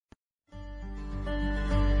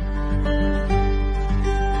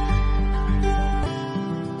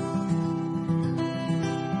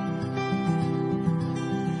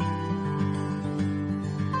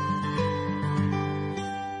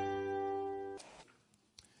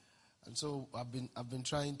And so I've been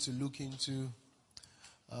trying to look into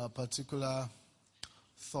a particular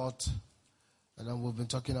thought, and then we've been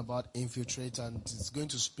talking about Infiltrate, and it's going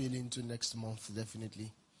to spill into next month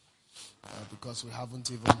definitely, because we have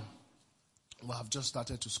just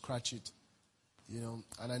started to scratch it, And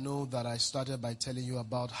I know that I started by telling you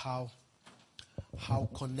about how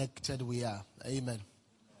connected we are. Amen.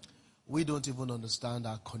 We don't even understand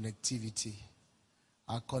our connectivity.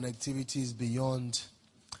 Our connectivity is beyond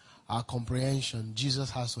our comprehension.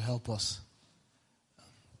 Jesus has to help us.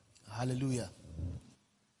 Hallelujah.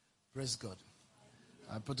 Praise God.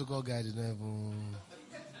 Our protocol guy didn't even...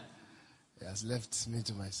 He has left me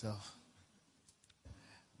to myself.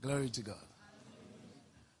 Glory to God.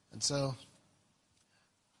 And so,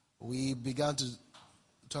 we began to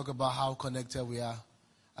talk about how connected we are.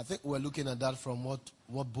 I think we're looking at that from what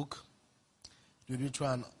book? Did we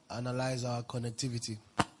try and analyze our connectivity?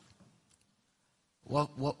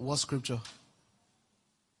 What scripture?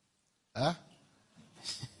 Huh?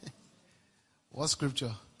 What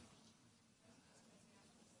scripture?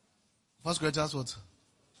 1 Corinthians what?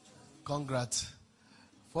 Congrats.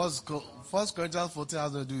 First Corinthians 14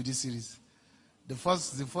 has to do with this series. The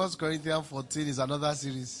first Corinthians 14 is another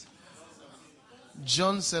series.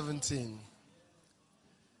 John 17.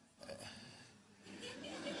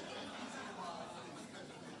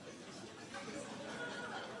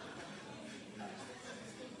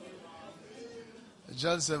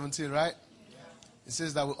 John 17, right? It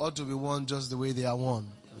says that we ought to be one just the way they are one.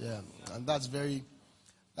 Yeah, and that's very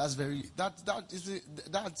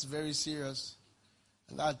serious.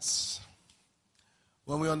 And that's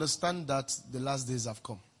when we understand that the last days have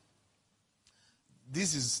come.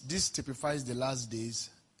 This typifies the last days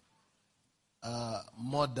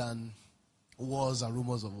more than wars and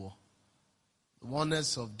rumors of war. The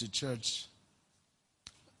oneness of the church,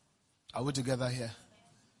 are we together here,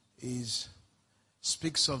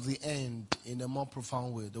 speaks of the end in a more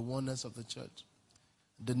profound way. The oneness of the church.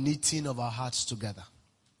 The knitting of our hearts together.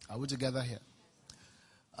 Are we together here?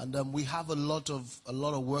 And we have a lot of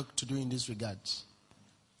work to do in this regard.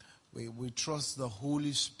 We trust the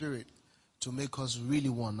Holy Spirit to make us really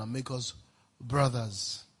one and make us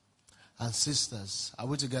brothers and sisters. Are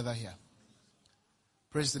we together here?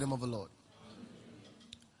 Praise the name of the Lord.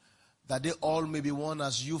 That they all may be one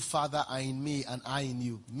as you, Father, are in me and I in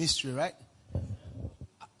you. Mystery, right?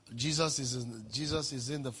 Jesus is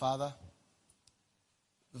in the Father.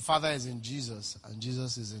 The Father is in Jesus, and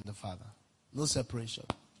Jesus is in the Father. No separation.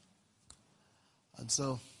 And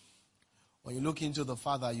so, when you look into the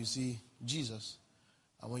Father, you see Jesus.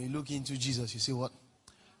 And when you look into Jesus, you see what?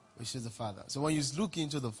 You see the Father. So when you look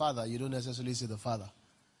into the Father, you don't necessarily see the Father.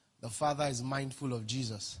 The Father is mindful of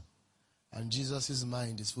Jesus. And Jesus'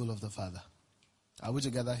 mind is full of the Father. Are we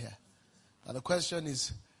together here? Now the question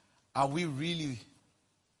is, are we really...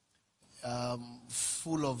 are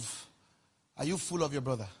you full of your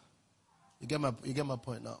brother? You get my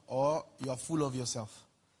point now. Or you are full of yourself.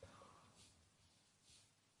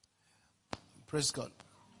 Praise God.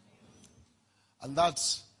 And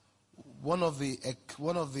that's one of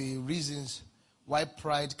the reasons why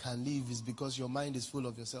pride can leave is because your mind is full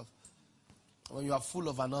of yourself. When you are full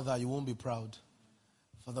of another, you won't be proud.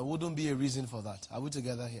 For there wouldn't be a reason for that. Are we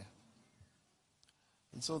together here?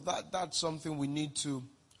 And so that's something we need to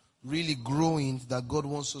really grow in, that God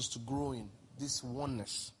wants us to grow in, this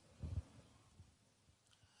oneness.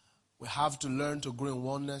 We have to learn to grow in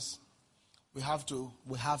oneness. We have to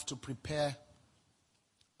prepare,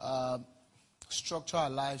 structure our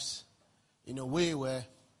lives in a way where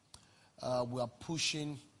we are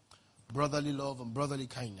pushing brotherly love and brotherly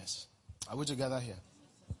kindness. Are we together here?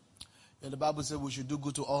 And the Bible said we should do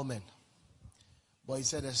good to all men. But it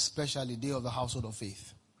said especially they of the household of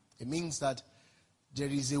faith. It means that there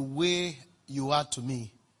is a way you are to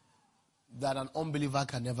me that an unbeliever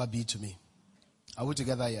can never be to me. Are we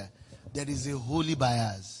together here? There is a holy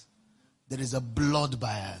bias. There is a blood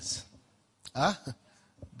bias. Huh?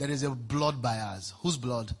 There is a blood bias. Whose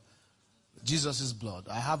blood? Jesus' blood.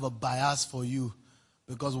 I have a bias for you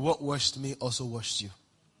because what washed me also washed you.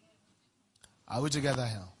 Are we together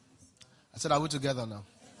here? I said, are we together now?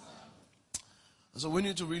 So we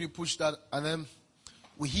need to really push that. And then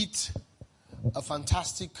we hit a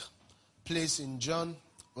fantastic place in John.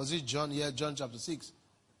 Was it John? Yeah, John chapter 6.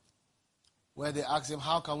 Where they asked him,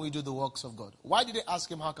 how can we do the works of God? Why did they ask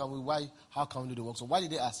him, how can we do the works of God? Why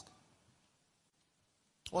did they ask?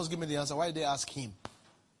 What's give me the answer? Why did they ask him?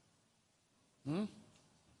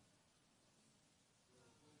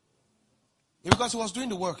 Because he was doing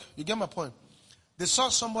the work. You get my point? They saw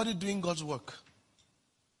somebody doing God's work.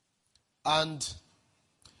 And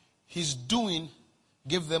his doing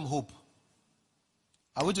gave them hope.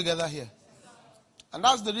 Are we together here? And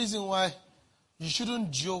that's the reason why you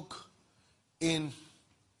shouldn't joke in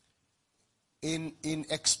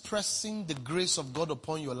expressing the grace of God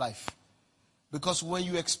upon your life. Because when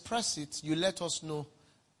you express it, you let us know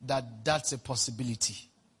that that's a possibility.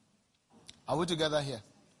 Are we together here?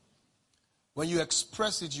 When you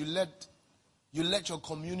express it, you let your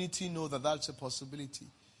community know that that's a possibility.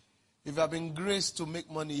 If you have been graced to make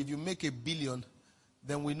money, if you make $1 billion,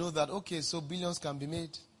 then we know that, okay, so billions can be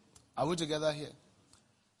made. Are we together here?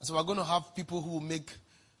 And so we're going to have people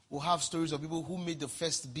who have stories of people who made the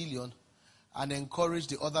first $1 billion and encourage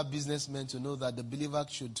the other businessmen to know that the believer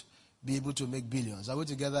should be able to make billions. Are we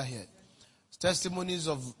together here? Testimonies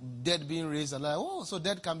of dead being raised and like, oh, so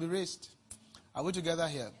dead can be raised. Are we together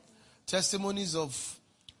here? Testimonies of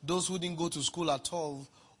those who didn't go to school at all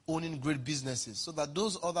owning great businesses, so that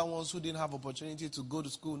those other ones who didn't have opportunity to go to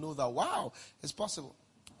school know that, wow, it's possible.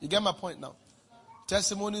 You get my point now?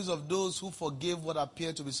 Testimonies of those who forgave what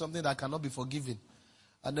appeared to be something that cannot be forgiven.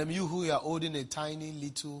 And then you who are holding a tiny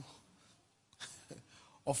little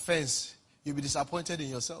offense, you'll be disappointed in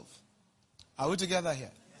yourself. Are we together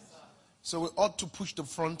here? Yes, so we ought to push the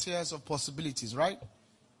frontiers of possibilities, right?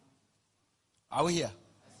 Are we here?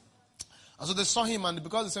 And so they saw him, and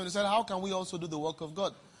because they said, how can we also do the work of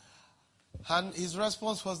God? And his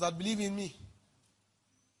response was that, believe in me.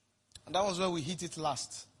 And that was where we hit it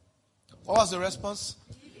last. What was the response?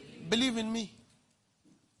 Believe in me.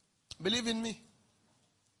 Believe in me.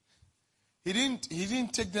 He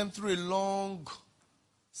didn't take them through a long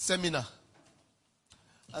seminar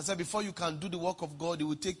and said, before you can do the work of God, it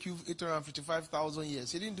will take you 855,000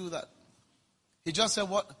 years. He didn't do that. He just said,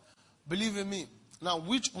 what? Believe in me. Now,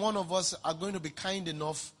 which one of us are going to be kind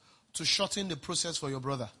enough to shorten the process for your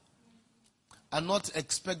brother and not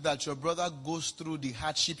expect that your brother goes through the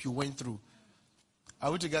hardship you went through?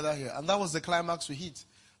 Are we together here? And that was the climax we hit.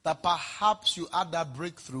 That perhaps you add that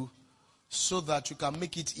breakthrough so that you can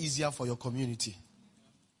make it easier for your community.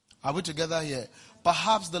 Are we together here?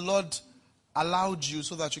 Perhaps the Lord allowed you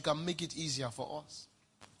so that you can make it easier for us.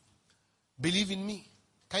 Believe in me.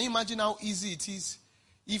 Can you imagine how easy it is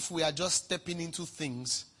if we are just stepping into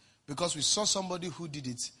things because we saw somebody who did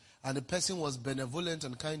it and the person was benevolent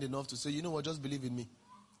and kind enough to say, you know what, just believe in me.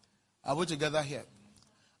 Are we together here?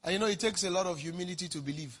 And you know, it takes a lot of humility to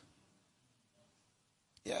believe.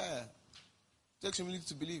 Yeah. It takes humility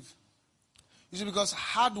to believe. You see, because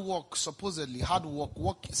hard work, supposedly,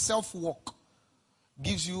 self-work,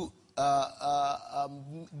 gives you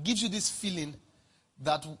this feeling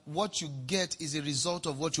that what you get is a result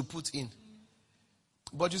of what you put in.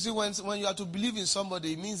 But you see, when you have to believe in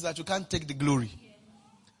somebody, it means that you can't take the glory.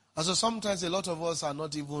 And so sometimes a lot of us are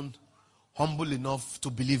not even humble enough to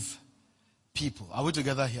believe people. Are we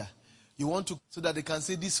together here? You want to, so that they can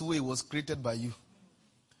say this way was created by you.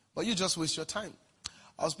 But you just waste your time.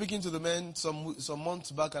 I was speaking to the men some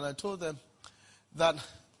months back, and I told them that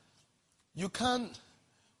you can't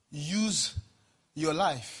use your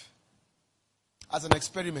life as an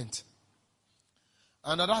experiment.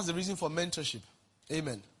 And that's the reason for mentorship.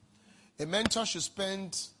 Amen. A mentor should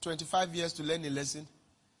spend 25 years to learn a lesson.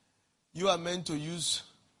 You are meant to use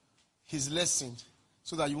his lesson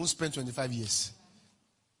so that you won't spend 25 years.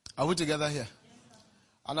 Are we together here?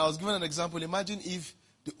 And I was given an example. Imagine if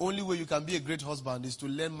the only way you can be a great husband is to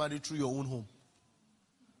learn marriage through your own home.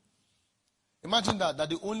 Imagine that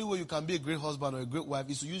the only way you can be a great husband or a great wife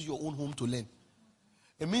is to use your own home to learn.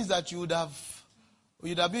 It means that you'd have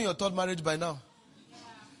been in your third marriage by now.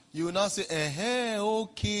 You will now say,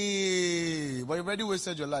 okay. But you've already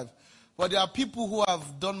wasted your life. But there are people who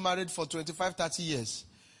have done marriage for 25, 30 years.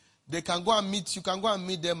 You can go and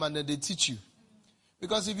meet them and then they teach you.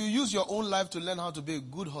 Because if you use your own life to learn how to be a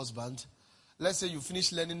good husband, let's say you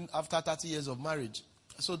finish learning after 30 years of marriage.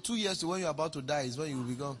 So 2 years to when you're about to die is when you will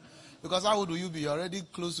be gone. Because how old will you be? You're already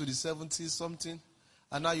close to the 70s something.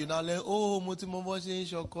 And now you now learn,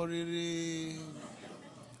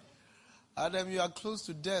 and then you are close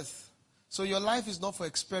to death. So your life is not for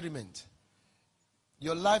experiment.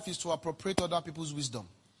 Your life is to appropriate other people's wisdom.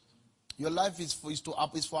 Your life is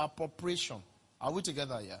for appropriation. Are we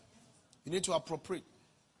together here? You need to appropriate.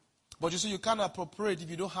 But you see, you can't appropriate if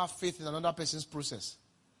you don't have faith in another person's process.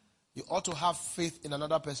 You ought to have faith in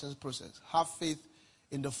another person's process. Have faith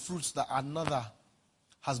in the fruits that another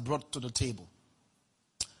has brought to the table.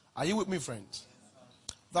 Are you with me, friends?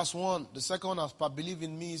 That's one. The second one, as per believe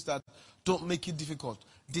in me, is that don't make it difficult.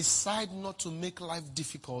 Decide not to make life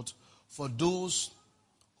difficult for those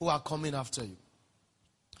who are coming after you.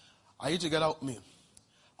 Are you together with me?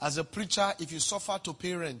 As a preacher, if you suffer to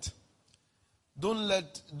pay rent, don't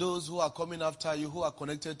let those who are coming after you, who are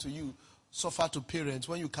connected to you, suffer to parents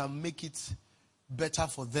when you can make it better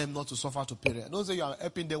for them not to suffer to parents. Don't say you are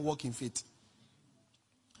helping them walk in faith.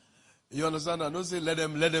 You understand? Don't say let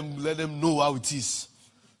them know how it is.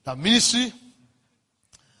 That ministry,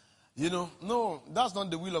 no, that's not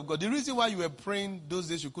the will of God. The reason why you were praying those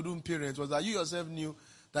days you couldn't parent was that you yourself knew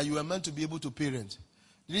that you were meant to be able to parent.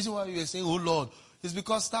 The reason why you were saying, oh Lord, is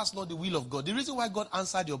because that's not the will of God. The reason why God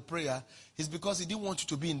answered your prayer is because He didn't want you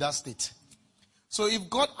to be in that state. So if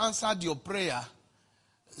God answered your prayer,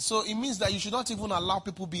 so it means that you should not even allow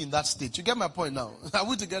people be in that state. You get my point now? Are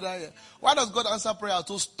we together here? Why does God answer prayer?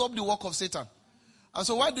 To stop the work of Satan. And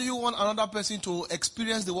so why do you want another person to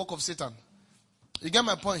experience the work of Satan? You get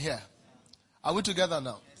my point here? Are we together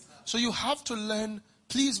now? So you have to learn,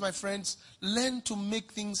 please my friends, learn to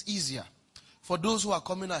make things easier for those who are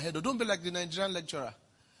coming ahead. Don't be like the Nigerian lecturer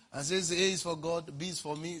and says A is for God, B is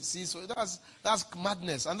for me, C is for... That's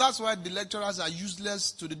madness. And that's why the lecturers are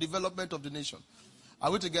useless to the development of the nation.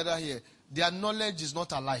 Are we together here? Their knowledge is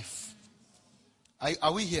not alive.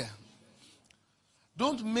 Are we here?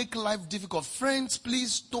 Don't make life difficult. Friends,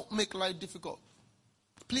 please don't make life difficult.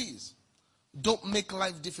 Please. Don't make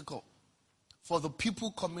life difficult for the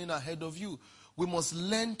people coming ahead of you. We must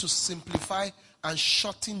learn to simplify and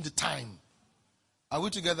shorten the time. Are we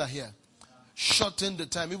together here? Shorten the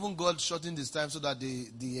time. Even God shortened this time so that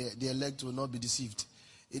the elect will not be deceived.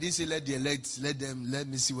 He didn't say let the elect, let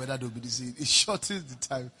me see whether they'll be deceived. It shortens the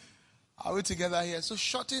time. Are we together here? So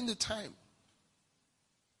shorten the time.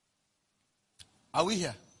 Are we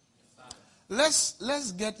here?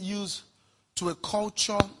 Let's get used to a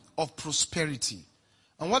culture of prosperity.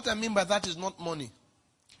 And what I mean by that is not money.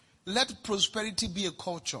 Let prosperity be a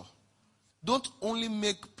culture. Don't only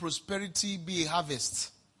make prosperity be a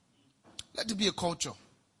harvest. Let it be a culture.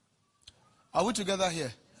 Are we together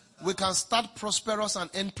here? We can start prosperous and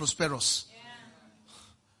end prosperous.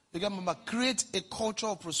 You can remember, create a culture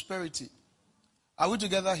of prosperity. Are we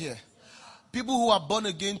together here? People who are born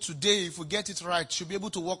again today, if we get it right, should be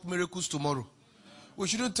able to work miracles tomorrow. We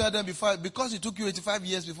shouldn't tell them because it took you 85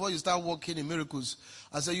 years before you start working in miracles.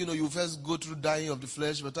 And say, you first go through dying of the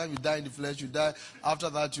flesh. By the time you die in the flesh, you die. After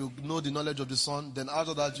that, you know the knowledge of the Son. Then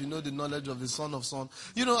after that, you know the knowledge of the Son of Son.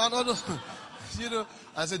 And other,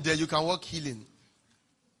 and say, there you can work healing.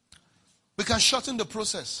 We can shorten the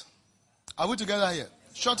process. Are we together here?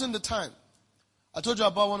 Shorten the time. I told you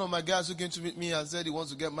about one of my guys who came to meet me and said he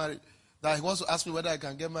wants to get married. That he wants to ask me whether I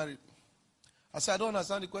can get married. I said, I don't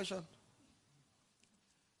understand the question.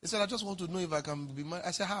 He said, I just want to know if I can be married.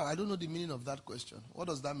 I said, how? I don't know the meaning of that question. What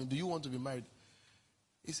does that mean? Do you want to be married?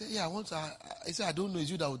 He said, yeah, I want to. He said, I don't know. It's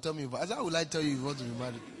you that will tell me. I said, how will I tell you if you want to be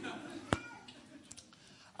married?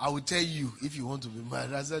 I will tell you if you want to be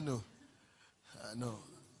married. I said, no. No.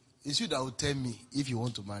 It's you that will tell me if you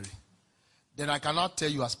want to marry. Then I cannot tell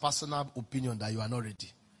you as personal opinion that you are not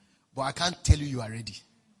ready. But I can't tell you are ready.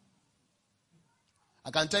 I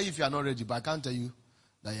can tell you if you are not ready, but I can't tell you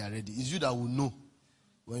that you are ready. It's you that will know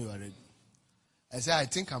when you are ready. I said, I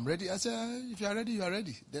think I'm ready. I said, if you are ready, you are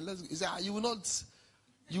ready. Then let's go. He said, you will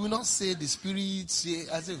not say the Spirit say.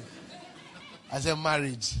 I said,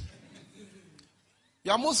 marriage.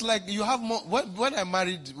 You are most like you have more. When I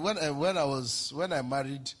married, when I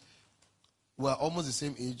married, we're almost the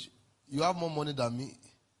same age. You have more money than me.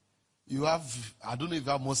 You have, I don't know if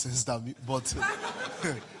you have more sense than me, but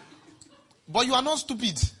but you are not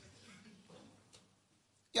stupid.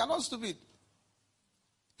 You are not stupid.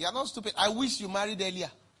 You are not stupid. I wish you married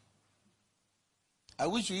earlier. I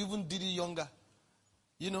wish you even did it younger.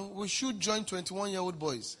 We should join 21-year-old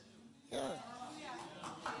boys. Yeah.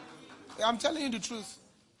 I'm telling you the truth.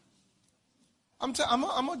 I'm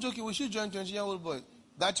not joking. We should join 20-year-old boys.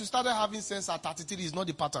 That you started having sense at 33 is not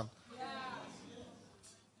the pattern.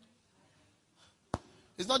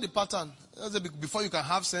 It's not the pattern. Before you can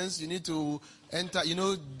have sense, you need to enter.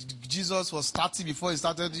 Jesus was 30 before he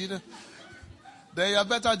started. Then you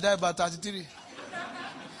better die by 33.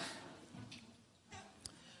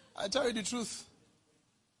 I tell you the truth.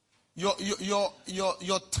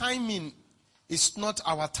 Your timing is not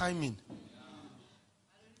our timing.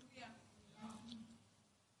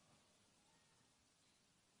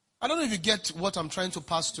 I don't know if you get what I'm trying to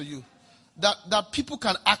pass to you. That people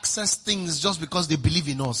can access things just because they believe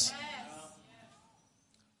in us.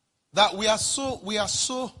 That we are so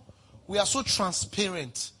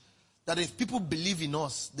transparent that if people believe in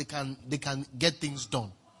us, they can get things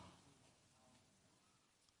done.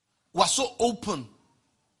 We are so open.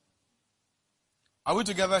 Are we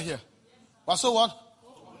together here? We are so what?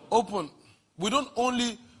 Open. We don't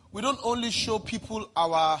only show people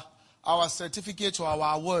our certificates or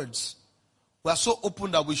our awards. We are so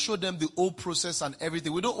open that we show them the whole process and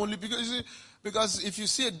everything. We don't only, because if you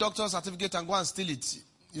see a doctor's certificate and go and steal it,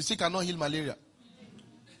 you still cannot heal malaria.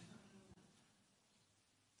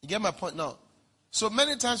 You get my point now? So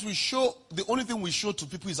many times the only thing we show to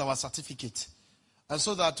people is our certificate. And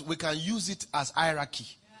so that we can use it as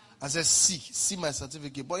hierarchy. As a see my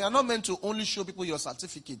certificate. But you are not meant to only show people your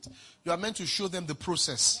certificate. You are meant to show them the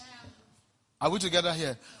process. Are we together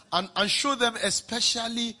here? And show them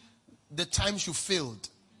especially the times you failed.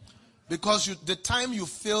 Because the time you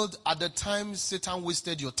failed are the time Satan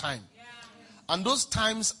wasted your time. And those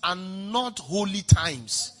times are not holy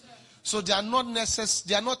times. So they are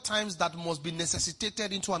not times that must be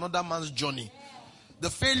necessitated into another man's journey. The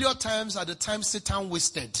failure times are the times Satan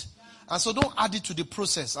wasted. And so don't add it to the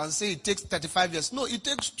process and say it takes 35 years. No, it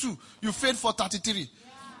takes 2. You failed for 33.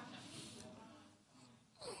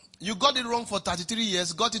 You got it wrong for 33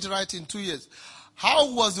 years, got it right in 2 years.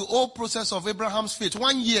 How was the whole process of Abraham's faith?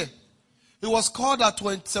 1 year. He was called at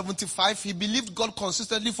 75. He believed God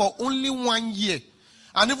consistently for only 1 year.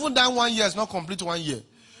 And even that 1 year is not complete 1 year.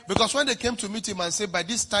 Because when they came to meet him and said, by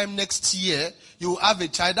this time next year, you will have a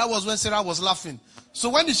child, that was when Sarah was laughing. So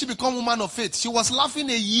when did she become woman of faith? She was laughing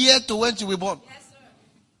a year to when she was born. Yes, sir.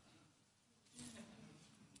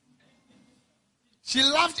 She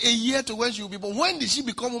laughed a year to when she will be born. When did she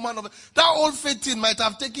become woman of faith? That old faith thing might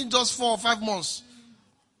have taken just 4 or 5 months.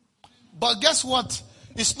 But guess what?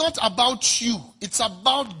 It's not about you. It's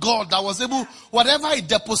about God that was able, whatever He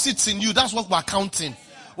deposits in you, that's what we're counting.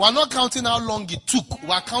 We're not counting how long it took.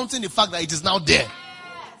 We're counting the fact that it is now there.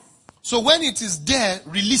 So when it is there,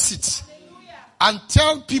 release it. And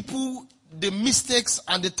tell people the mistakes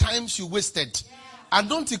and the times you wasted. And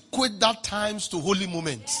don't equate that times to holy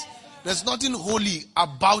moments. There's nothing holy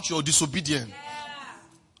about your disobedience.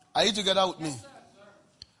 Are you together with me?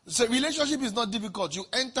 So relationship is not difficult. You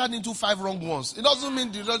entered into 5 wrong ones. It doesn't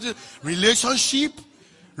mean the relationship,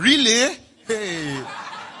 relay. Hey,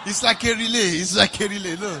 it's like a relay. It's like a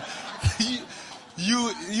relay. No.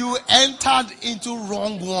 You entered into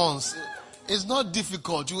wrong ones. It's not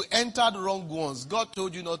difficult. You entered wrong ones. God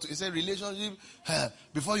told you not to. He said relationship,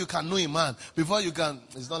 before you can know a man, before you can,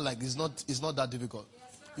 it's not that difficult.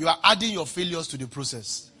 You are adding your failures to the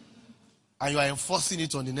process. And you are enforcing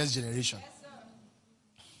it on the next generation.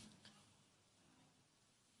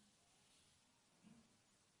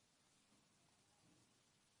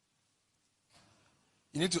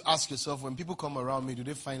 You need to ask yourself, when people come around me, do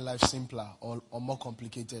they find life simpler or more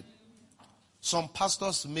complicated? Some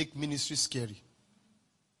pastors make ministry scary.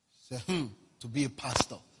 Say, to be a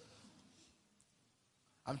pastor.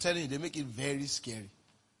 I'm telling you, they make it very scary.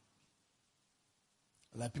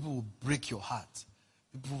 Like people will break your heart.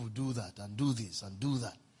 People will do that and do this and do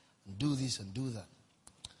that and do this and do that.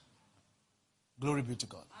 Glory be to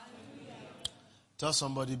God. Hallelujah. Tell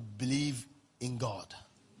somebody, believe in God.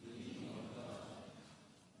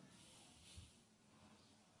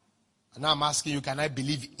 And now I'm asking you, can I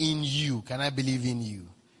believe in you? Can I believe in you?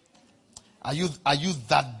 Are you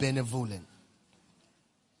that benevolent?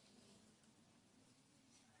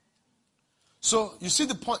 So, you see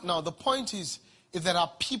the point now. The point is, if there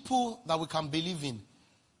are people that we can believe in,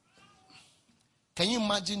 can you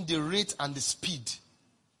imagine the rate and the speed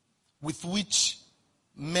with which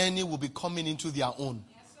many will be coming into their own?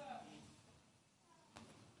 Yes, sir.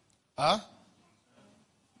 Huh?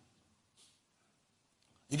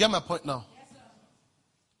 You get my point now? Yes, sir.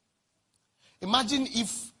 Imagine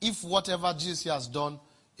if whatever Jesus has done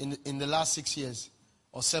in the last 6 years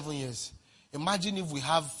or 7 years, imagine if we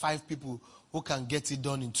have 5 people who can get it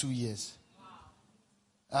done in 2 years. Wow.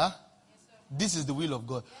 Huh? Yes, this is the will of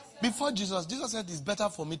God. Yes, before Jesus said it's better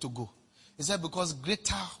for me to go. He said, because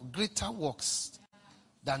greater works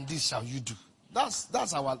than this shall you do. That's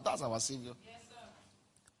our Savior. Yes, sir.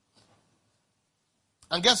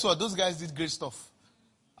 And guess what? Those guys did great stuff.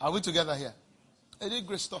 Are we together here? They did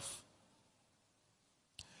great stuff.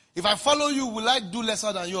 If I follow you, will I do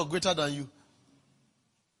lesser than you or greater than you?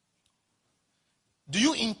 Do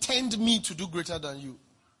you intend me to do greater than you?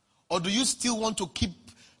 Or do you still want to keep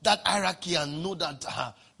that hierarchy and know that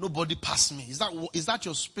nobody passed me? Is that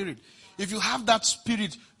your spirit? If you have that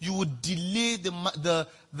spirit, you would delay the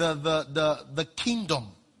kingdom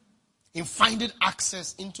in finding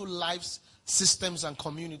access into life's systems and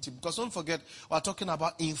community. Because don't forget, we're talking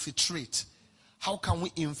about infiltrate. How can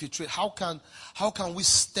we infiltrate? How can we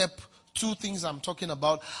step? 2 things I'm talking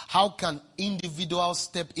about. How can individuals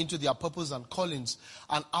step into their purpose and callings?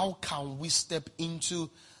 And how can we step into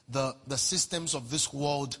the systems of this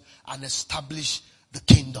world and establish the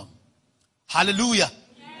kingdom? Hallelujah.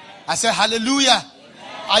 Amen. I said hallelujah.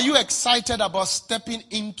 Amen. Are you excited about stepping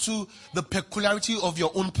into the peculiarity of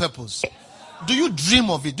your own purpose? Do you dream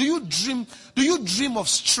of it? Do you dream of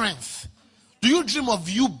strength? Do you dream of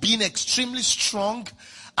you being extremely strong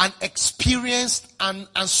and experienced and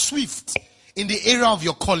swift in the area of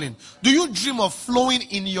your calling? Do you dream of flowing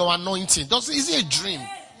in your anointing? Is it a dream?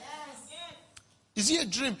 Is it a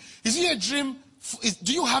dream? Is it a dream?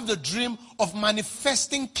 Do you have the dream of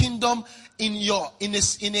manifesting kingdom in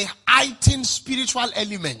a heightened spiritual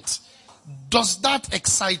element? Does that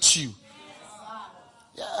excite you?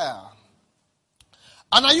 Yeah.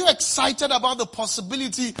 And are you excited about the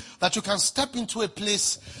possibility that you can step into a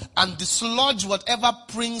place and dislodge whatever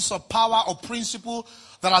prince or power or principle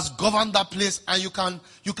that has governed that place, and you can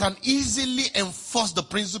easily enforce the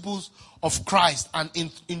principles of Christ and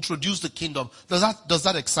introduce the kingdom? Does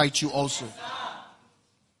that excite you also?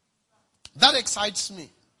 That excites me.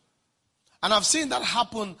 And I've seen that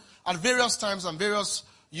happen at various times and various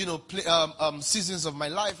seasons of my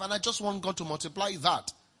life, and I just want God to multiply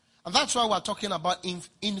that. And that's why we're talking about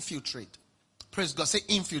infiltrate. Praise God. Say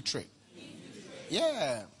infiltrate.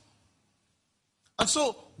 Yeah. And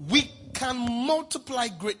so we can multiply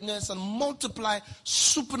greatness and multiply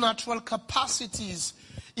supernatural capacities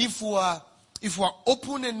if we're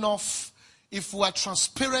open enough, if we're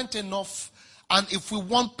transparent enough, and if we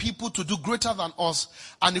want people to do greater than us,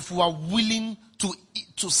 and if we are willing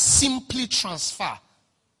to simply transfer.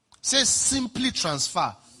 Say simply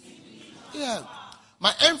transfer. Yeah.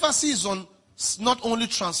 My emphasis on not only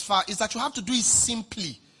transfer is that you have to do it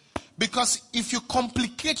simply. Because if you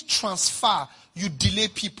complicate transfer, you delay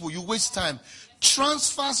people, you waste time.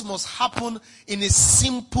 Transfers must happen in a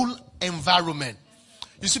simple environment.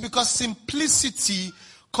 You see, because simplicity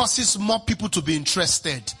causes more people to be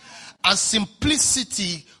interested. And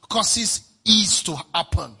simplicity causes ease to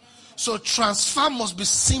happen. So transfer must be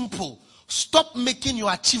simple. Stop making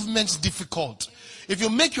your achievements difficult. If you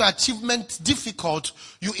make your achievement difficult,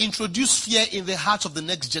 you introduce fear in the heart of the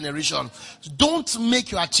next generation. Don't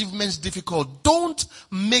make your achievements difficult. Don't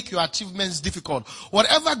make your achievements difficult.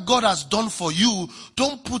 Whatever God has done for you,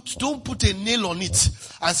 don't put a nail on it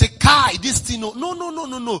and say, Kai, this thing.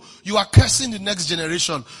 No. You are cursing the next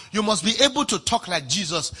generation. You must be able to talk like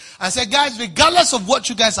Jesus and say, guys, regardless of what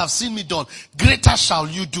you guys have seen me done, greater shall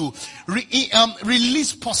you do.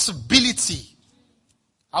 Release possibility.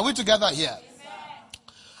 Are we together here?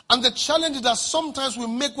 And the challenge is that sometimes we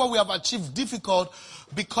make what we have achieved difficult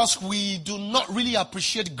because we do not really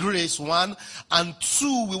appreciate grace, one, and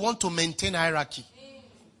two, we want to maintain hierarchy.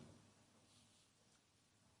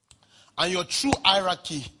 And your true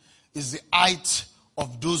hierarchy is the height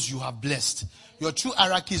of those you have blessed. Your true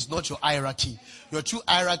hierarchy is not your hierarchy. Your true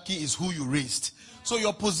hierarchy is who you raised. So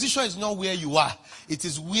your position is not where you are. It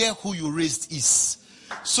is where who you raised is.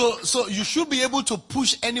 So you should be able to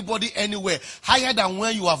push anybody anywhere higher than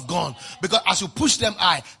where you have gone. Because as you push them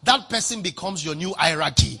high, that person becomes your new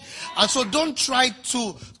hierarchy. And so don't try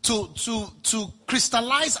to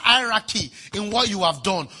crystallize hierarchy in what you have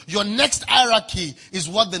done. Your next hierarchy is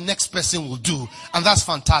what the next person will do. And that's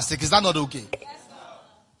fantastic. Is that not okay?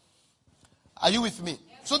 Are you with me?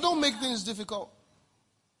 So don't make things difficult.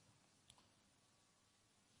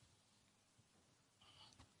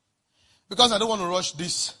 Because I don't want to rush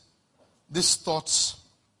these thoughts,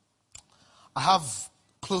 I have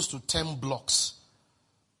close to 10 blocks,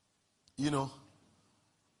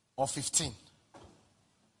 or 15.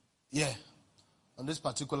 Yeah, on this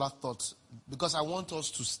particular thought, because I want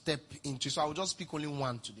us to step into, so I will just pick only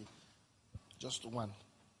one today. Just one.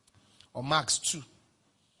 Or max 2.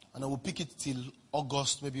 And I will pick it till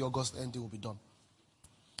August, maybe August end, it will be done.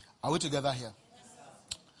 Are we together here?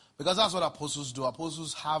 Because that's what apostles do.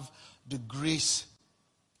 Apostles have the grace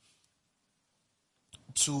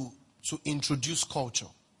to introduce culture.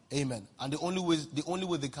 Amen. And the only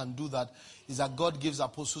way they can do that is that God gives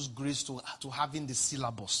apostles grace to having the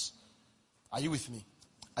syllabus. Are you with me?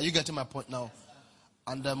 Are you getting my point now?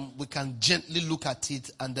 And we can gently look at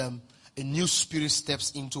it, and a new spirit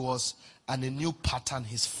steps into us, and a new pattern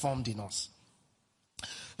is formed in us.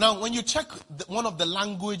 Now, when you check one of the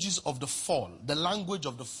languages of the fall,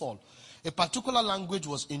 a particular language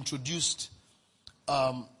was introduced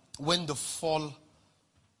when the fall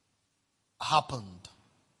happened.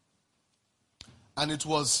 And it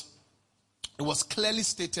was clearly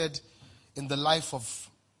stated in the life of,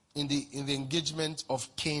 in the engagement of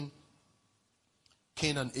Cain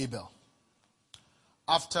and Abel.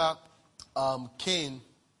 After Cain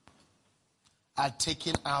had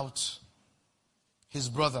taken out his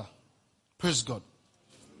brother, praise God,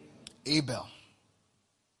 Abel.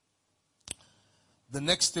 The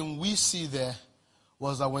next thing we see there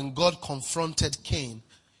was that when God confronted Cain,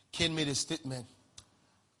 Cain made a statement.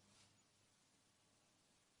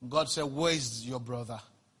 God said, where is your brother?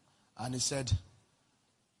 And he said,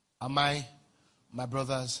 am I my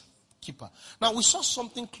brother's keeper? Now, we saw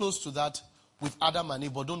something close to that with Adam and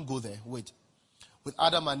Eve, but don't go there. Wait. With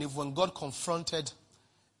Adam and Eve, when God confronted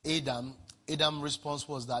Adam, Adam's response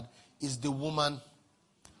was that, is the woman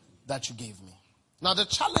that you gave me. Now, the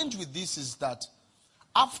challenge with this is that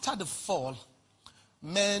after the fall,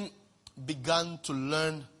 men began to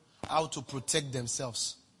learn how to protect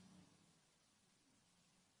themselves.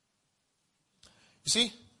 You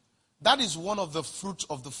see, that is one of the fruits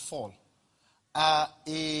of the fall.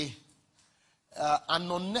 An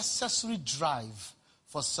unnecessary drive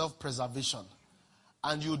for self-preservation.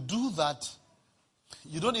 And you do that,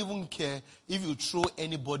 you don't even care if you throw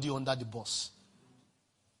anybody under the bus.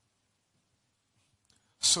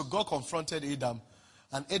 So God confronted Adam,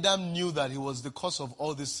 and Adam knew that he was the cause of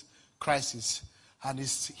all this crisis. And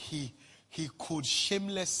he could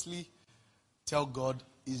shamelessly tell God,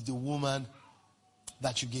 is the woman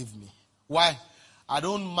that you gave me. Why? I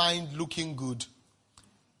don't mind looking good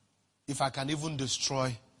if I can even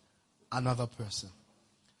destroy another person.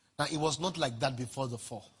 Now, it was not like that before the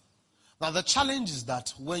fall. Now, the challenge is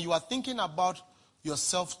that when you are thinking about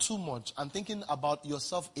yourself too much and thinking about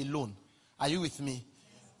yourself alone, are you with me?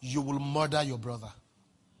 You will murder your brother.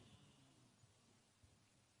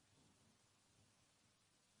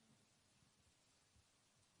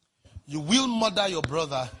 You will murder your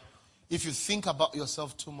brother if you think about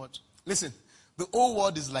yourself too much. Listen, the whole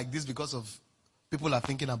world is like this because of people are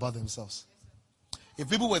thinking about themselves. If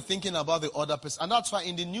people were thinking about the other person, and that's why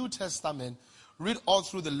in the New Testament, read all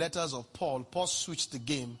through the letters of Paul. Paul switched the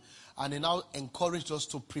game and he now encouraged us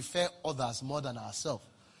to prefer others more than ourselves.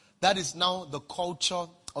 That is now the culture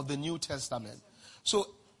of the New Testament. So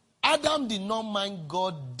Adam did not mind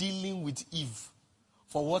God dealing with Eve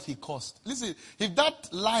for what he caused. Listen, if that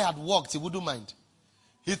lie had worked, he wouldn't mind.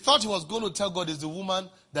 He thought he was going to tell God, is the woman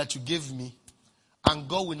that you gave me. And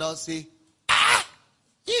God will now say,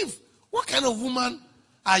 Eve, what kind of woman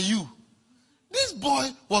are you? This boy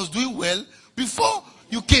was doing well before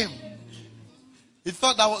you came. He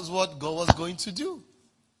thought that was what God was going to do.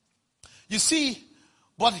 You see,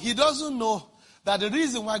 but he doesn't know that the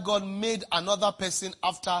reason why God made another person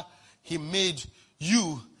after he made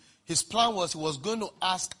you, his plan was he was going to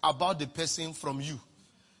ask about the person from you.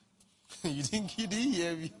 You didn't hear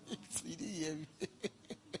me. You didn't hear me.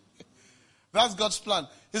 That's God's plan.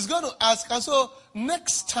 He's going to ask. And so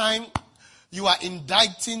next time you are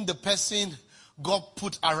indicting the person God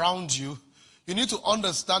put around you, you need to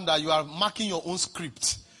understand that you are marking your own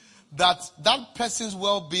script. That person's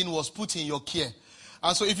well-being was put in your care.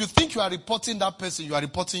 And so if you think you are reporting that person, you are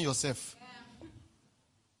reporting yourself.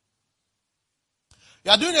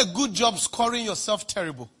 You are doing a good job scoring yourself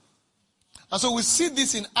terrible. And so we see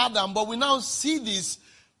this in Adam, but we now see this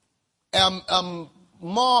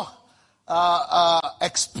more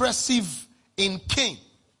expressive in Cain.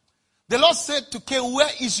 The Lord said to Cain, where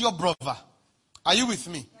is your brother? Are you with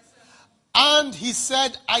me? Yes, and he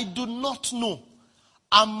said, I do not know.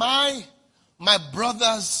 Am I my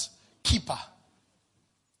brother's keeper?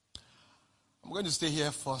 I'm going to stay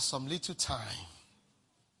here for some little time.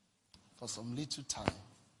 For some little time.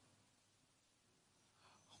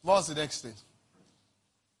 What's the next thing?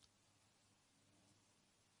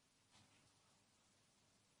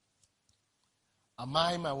 Am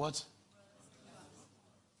I my what?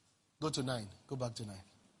 Go to 9. Go back to 9.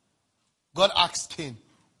 God asked Cain,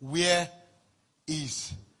 where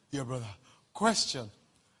is your brother? Question.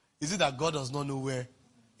 Is it that God does not know where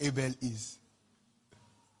Abel is?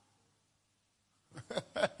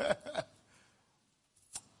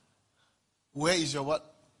 Where is your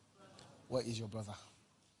what? Where is your brother?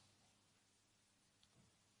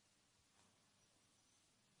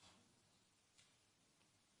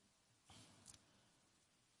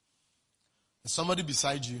 There's somebody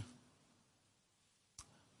beside you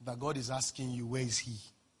that God is asking you, where is he?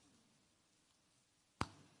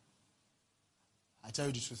 I tell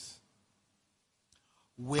you the truth.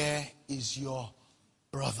 Where is your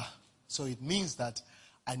brother? So it means that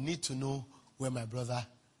I need to know where my brother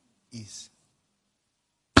is.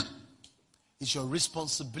 It's your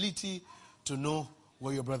responsibility to know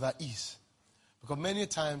where your brother is. Because many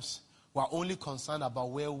times we're only concerned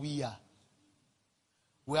about where we are.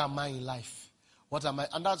 Where am I in life? What am I?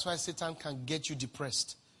 And that's why Satan can get you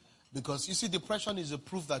depressed. Because you see, depression is a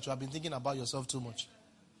proof that you have been thinking about yourself too much.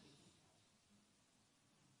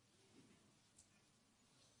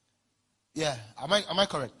 Yeah, am I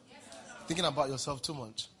correct? Yes, thinking about yourself too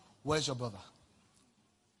much. Where's your brother?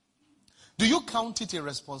 Do you count it a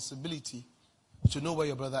responsibility to know where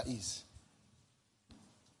your brother is?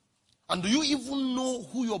 And do you even know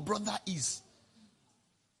who your brother is?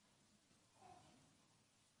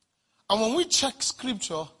 And when we check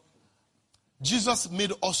scripture, Jesus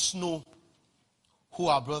made us know who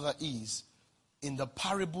our brother is in the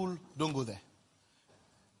parable. Don't go there.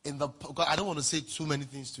 I don't want to say too many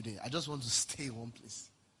things today. I just want to stay in one place.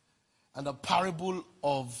 And the parable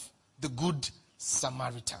of the Good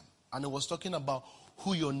Samaritan. And it was talking about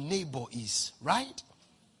who your neighbor is, right?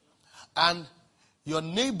 And your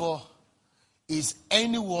neighbor is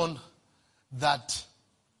anyone that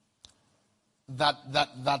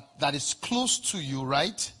is close to you,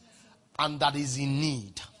 right? And that is in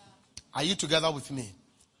need. Are you together with me?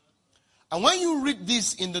 And when you read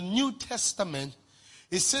this in the New Testament,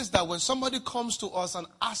 it says that when somebody comes to us and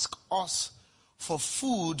asks us for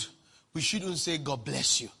food, we shouldn't say, God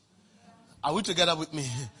bless you. Are we together with me?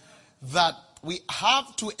 That we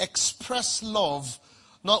have to express love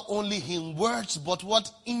not only in words, but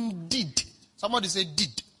what in deed. Somebody say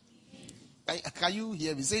did. Can you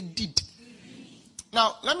hear me? Say did.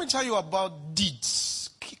 Now, let me tell you about deeds.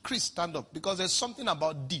 Chris, stand up. Because there's something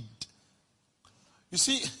about deed. You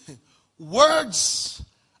see, words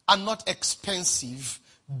are not expensive.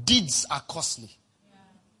 Deeds are costly.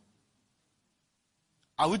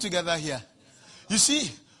 Are we together here? You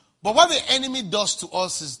see, but what the enemy does to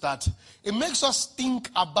us is that it makes us think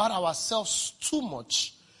about ourselves too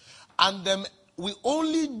much. And then we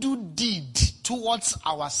only do deed towards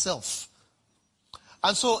ourselves.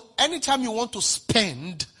 And so anytime you want to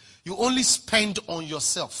spend, you only spend on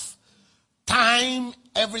yourself. Time,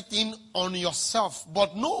 everything on yourself.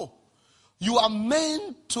 But no, you are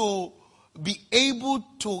meant to be able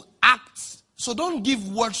to act. So don't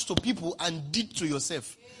give words to people and deed to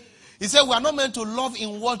yourself. He said we are not meant to love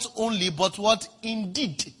in words only, but what in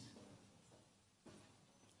deed.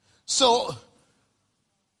 So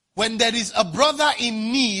when there is a brother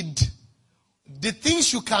in need, the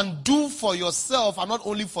things you can do for yourself are not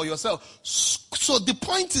only for yourself. So the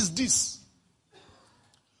point is this.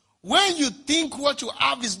 When you think what you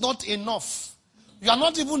have is not enough, you are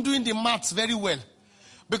not even doing the maths very well.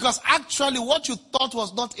 Because actually what you thought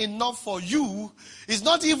was not enough for you is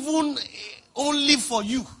not even only for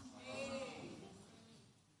you.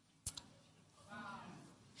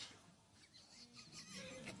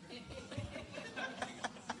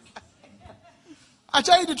 I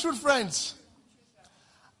tell you the truth, friends.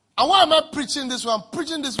 And why am I preaching this way? I'm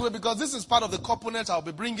preaching this way because this is part of the component I'll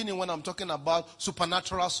be bringing in when I'm talking about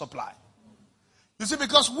supernatural supply. You see,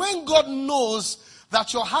 because when God knows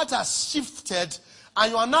that your heart has shifted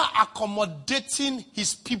and you are now accommodating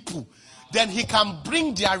his people, then he can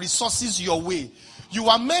bring their resources your way. You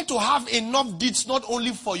are meant to have enough deeds not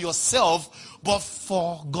only for yourself, but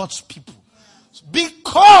for God's people.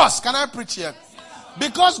 Because, can I preach here?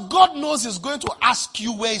 Because God knows he's going to ask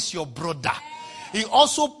you, where is your brother? He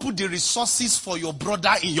also put the resources for your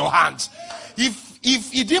brother in your hands.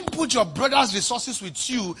 If he didn't put your brother's resources with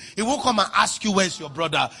you, he won't come and ask you, where is your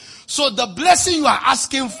brother? So the blessing you are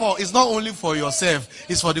asking for is not only for yourself,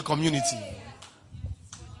 it's for the community.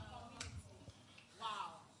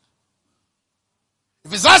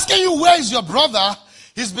 If he's asking you, where is your brother?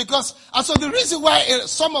 It's because, and so the reason why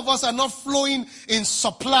some of us are not flowing in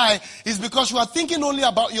supply is because you are thinking only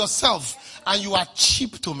about yourself and you are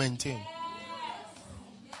cheap to maintain.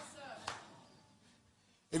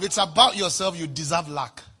 If it's about yourself, you deserve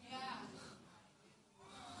lack.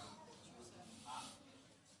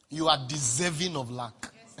 You are deserving of lack.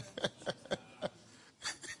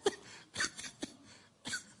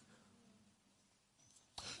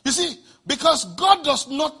 You see, because God does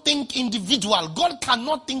not think individual. God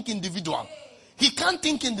cannot think individual. He can't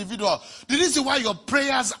think individual. The reason why your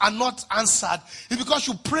prayers are not answered is because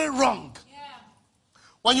you pray wrong.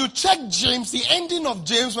 When you check James, the ending of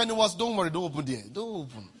James when it was, don't worry, don't open there. Don't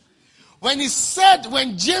open. When he said,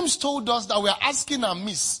 when James told us that we are asking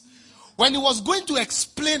amiss, when he was going to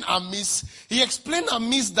explain amiss, he explained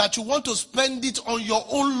amiss that you want to spend it on your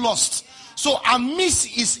own lust. So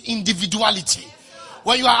amiss is individuality.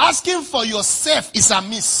 When you are asking for yourself, it's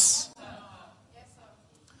amiss.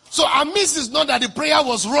 So amiss is not that the prayer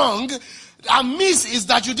was wrong. Amiss is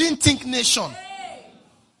that you didn't think nation.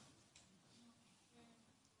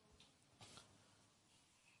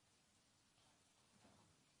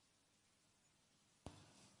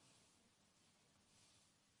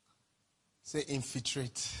 Say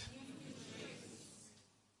infiltrate.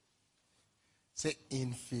 Say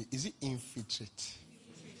infiltrate. Is it infiltrate?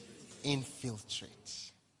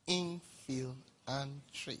 Infiltrate. Infiltrate.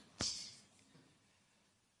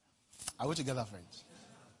 Are we together, friends?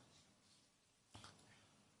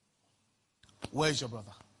 Where is your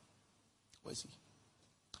brother? Where is he?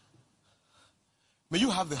 May you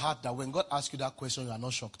have the heart that when God asks you that question, you are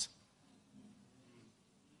not shocked.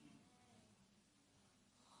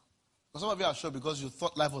 Some of you are shocked because you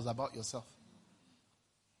thought life was about yourself.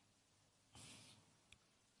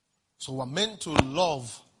 So we're meant to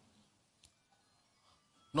love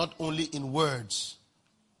not only in words,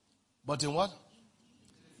 but in what?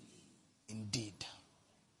 In deed.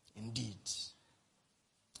 In deeds.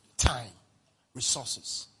 Time,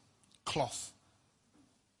 resources, cloth.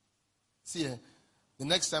 See, the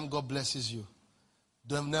next time God blesses you,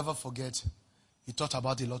 don't never forget He thought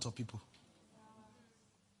about a lot of people.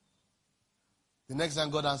 The next time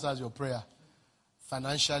God answers your prayer,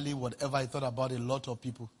 financially, whatever, He thought about a lot of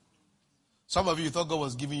people. Some of you thought God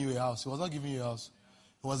was giving you a house. He was not giving you a house.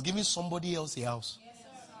 He was giving somebody else a house. Yes,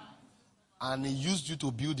 and He used you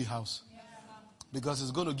to build the house. Yes, because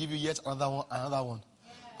He's going to give you yet another one.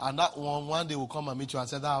 Yes. And that one day will come and meet you and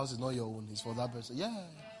say, that house is not your own. It's for that person. Yeah.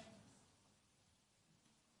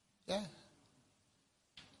 Yeah.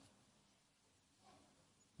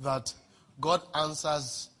 That God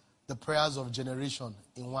answers the prayers of generation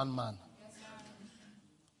in one man. Yes,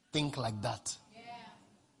 think like that. Yeah.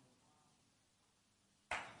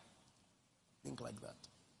 Think like that.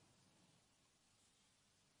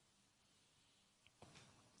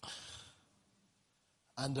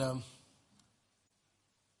 And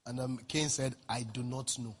Cain said, I do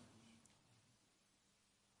not know.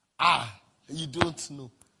 You don't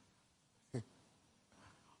know.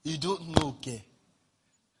 You don't know, okay?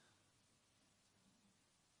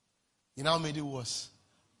 You now made it worse.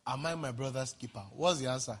 Am I my brother's keeper? What's the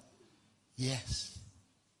answer? Yes.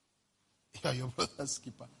 You are your brother's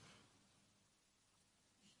keeper.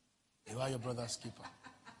 You are your brother's keeper.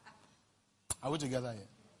 Are we together here?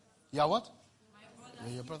 You are what?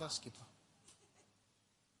 You're your brother's keeper.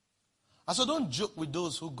 And so don't joke with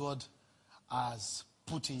those who God has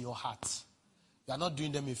put in your heart. You are not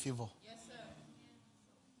doing them a favor. Yes, sir.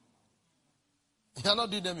 You are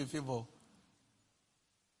not doing them a favor.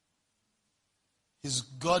 His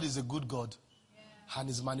God is a good God. Yeah. And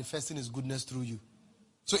is manifesting His goodness through you.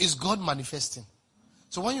 So is God manifesting.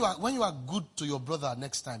 So when you are good to your brother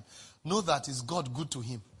next time, know that is God good to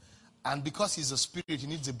him. And because he's a spirit, he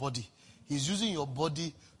needs a body. He's using your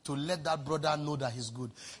body to let that brother know that he's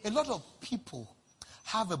good. A lot of people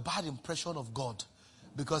have a bad impression of God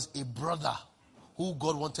because a brother who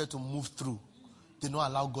God wanted to move through did not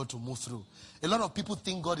allow God to move through. A lot of people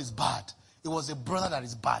think God is bad. It was a brother that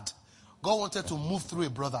is bad. God wanted to move through a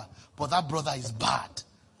brother, but that brother is bad.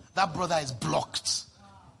 That brother is blocked.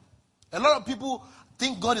 A lot of people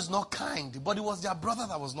think God is not kind, but it was their brother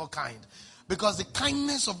that was not kind. Because the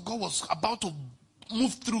kindness of God was about to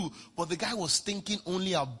move through, but the guy was thinking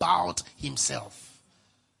only about himself.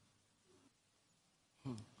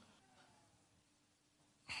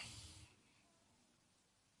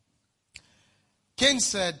 Cain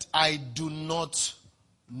said, I do not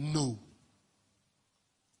know.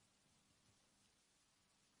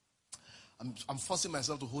 I'm forcing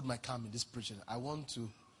myself to hold my calm in this preaching. I want to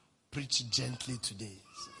preach gently today.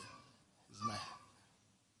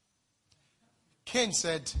 Cain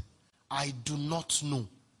said, I do not know.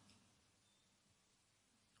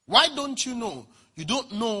 Why don't you know? You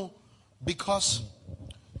don't know because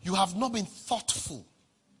you have not been thoughtful.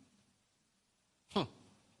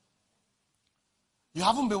 You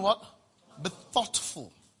haven't been what? Be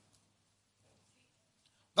thoughtful.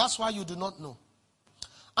 That's why you do not know.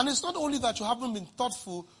 And it's not only that you haven't been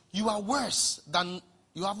thoughtful, you are worse than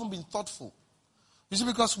you haven't been thoughtful. You see,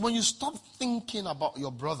 because when you stop thinking about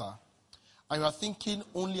your brother and you are thinking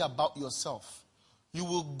only about yourself, you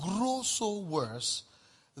will grow so worse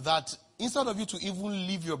that instead of you to even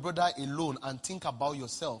leave your brother alone and think about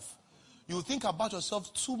yourself, you will think about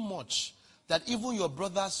yourself too much that even your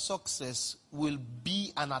brother's success will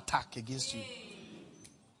be an attack against you.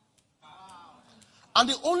 And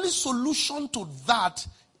the only solution to that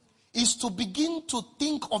is to begin to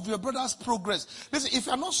think of your brother's progress. Listen, if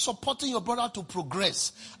you're not supporting your brother to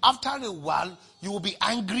progress, after a while, you will be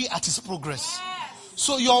angry at his progress. Yes.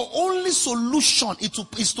 So your only solution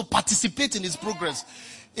is to participate in his progress.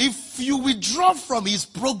 If you withdraw from his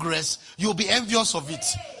progress, you'll be envious of it.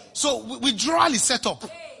 So withdrawal is set up.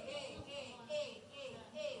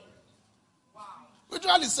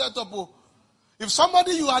 Withdrawal is set up. Oh. If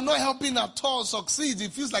somebody you are not helping at all succeeds,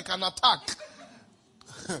 it feels like an attack.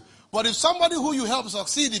 But if somebody who you help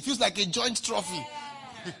succeed, it feels like a joint trophy.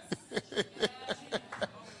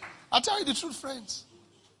 I'll tell you the truth, friends.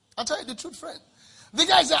 I'll tell you the truth, friend. The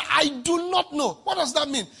guy said, I do not know. What does that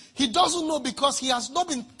mean? He doesn't know because he has not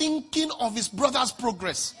been thinking of his brother's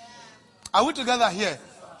progress. Are we together here?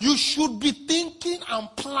 You should be thinking and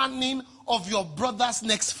planning of your brother's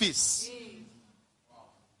next phase.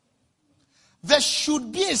 There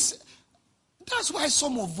should be that's why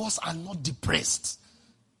some of us are not depressed.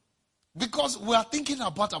 Because we are thinking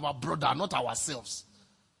about our brother, not ourselves.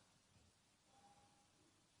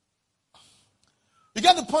 You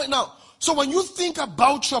get the point now? So when you think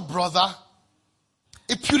about your brother,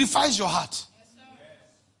 it purifies your heart.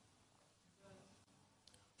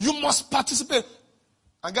 You must participate.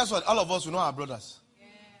 And guess what? All of us, we know our brothers.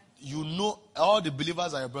 You know all the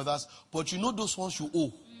believers are your brothers, but you know those ones you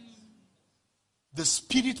owe. The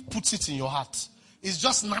Spirit puts it in your heart. It's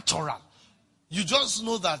just natural. You just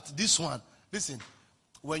know that this one, listen,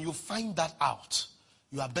 when you find that out,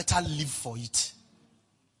 you are better live for it.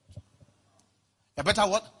 You better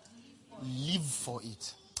what? Live for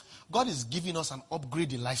it. God is giving us an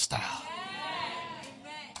upgrade in lifestyle.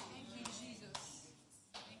 Amen. Thank you, Jesus.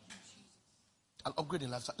 An upgrade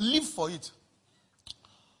in lifestyle. Live for it.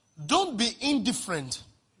 Don't be indifferent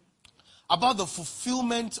about the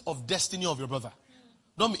fulfillment of destiny of your brother.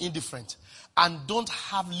 Don't be indifferent. And don't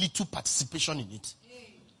have little participation in it.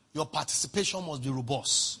 Your participation must be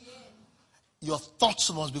robust. Your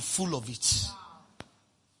thoughts must be full of it.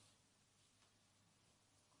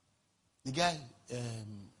 The guy,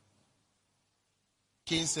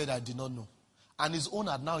 Cain said, I did not know. And his own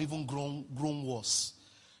had now even grown worse.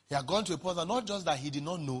 He had gone to a point that not just that he did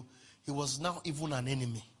not know, he was now even an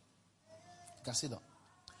enemy. You can see that.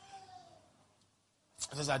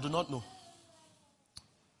 He says, I do not know.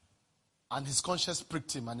 And his conscience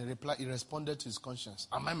pricked him, and he responded to his conscience.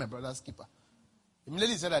 Am I my brother's keeper?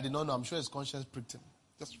 Immediately he said, I did not know. I'm sure his conscience pricked him.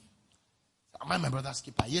 Just, am I my brother's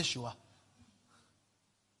keeper? Yes, you are.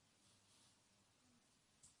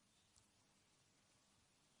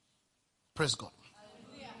 Praise God.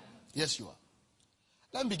 Hallelujah. Yes, you are.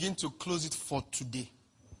 Let me begin to close it for today.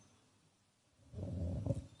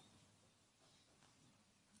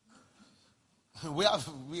 We have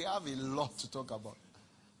a lot to talk about.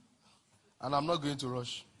 And I'm not going to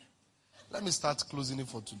rush. Let me start closing it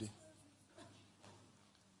for today.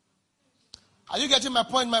 Are you getting my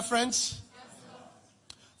point, my friends? Yes,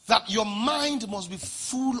 that your mind must be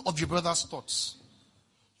full of your brother's thoughts.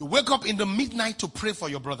 You wake up in the midnight to pray for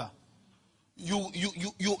your brother. You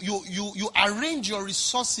arrange your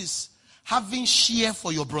resources having share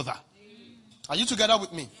for your brother. Are you together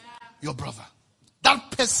with me? Yeah. Your brother. That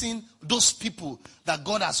person, those people that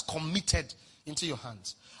God has committed into your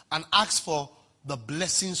hands. And ask for the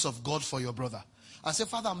blessings of God for your brother. And say,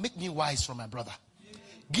 Father, make me wise for my brother.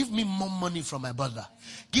 Give me more money from my brother.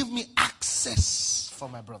 Give me access for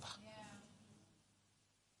my brother.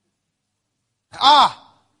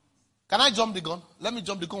 Can I jump the gun? Let me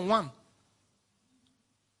jump the gun. 1.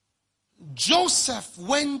 Joseph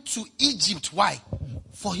went to Egypt. Why?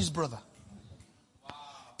 For his brother.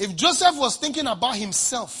 If Joseph was thinking about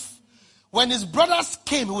himself, when his brothers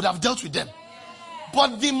came, he would have dealt with them.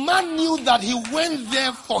 But the man knew that he went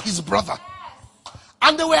there for his brother.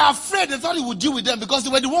 And they were afraid. They thought he would deal with them because they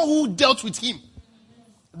were the one who dealt with him.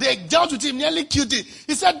 They dealt with him, nearly killed him.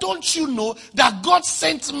 He said, don't you know that God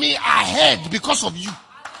sent me ahead because of you?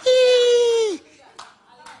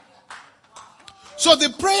 So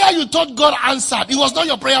the prayer you thought God answered, it was not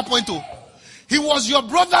your prayer point too. It was your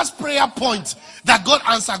brother's prayer point that God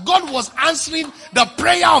answered. God was answering the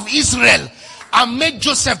prayer of Israel and made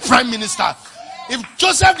Joseph prime minister. If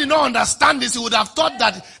Joseph did not understand this, he would have thought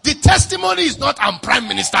that the testimony is not I'm prime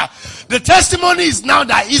minister. The testimony is now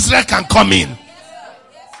that Israel can come in.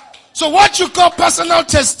 So what you call personal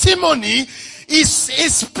testimony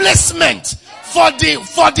is placement for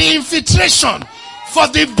the infiltration, for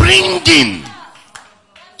the bringing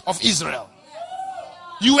of Israel.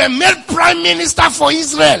 You were made prime minister for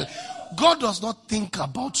Israel. God does not think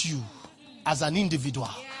about you as an individual.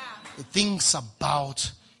 He thinks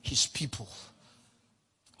about his people.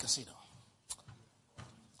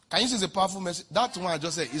 Can you see the powerful message? That one I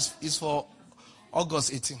just said is for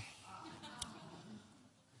August 18.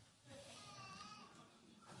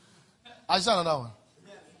 I said another one.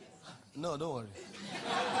 No, don't worry.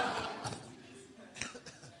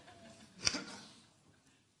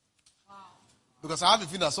 Because I have a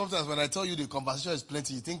feeling that sometimes when I tell you the conversation is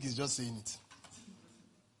plenty, you think he's just saying it.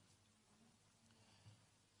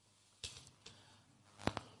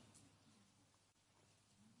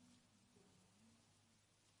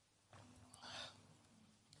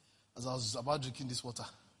 As I was about drinking this water,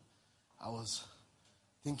 I was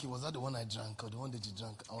thinking, was that the one I drank or the one that you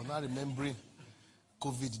drank? I was not remembering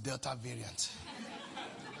COVID Delta variant.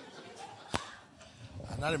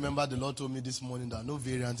 And I remember the Lord told me this morning that no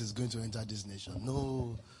variant is going to enter this nation.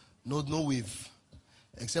 No No wave.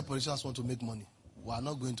 Except politicians want to make money. We are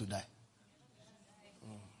not going to die.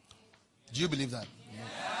 Do you believe that? Yeah.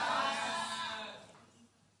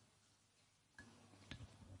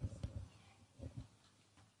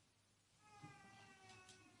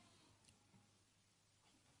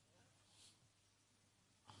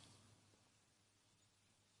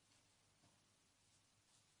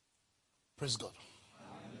 Praise God.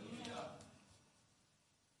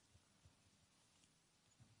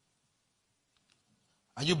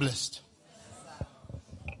 Are you blessed?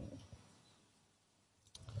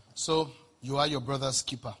 So, you are your brother's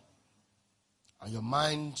keeper. And your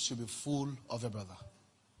mind should be full of your brother.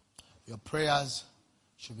 Your prayers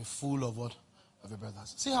should be full of what? Of your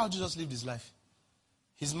brothers. See how Jesus lived his life.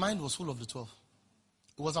 His mind was full of the 12.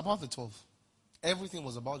 It was about the 12. Everything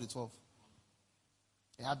was about the 12.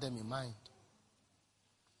 He had them in mind.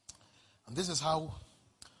 And this is how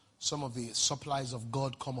some of the supplies of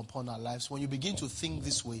God come upon our lives. When you begin to think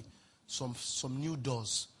this way, some new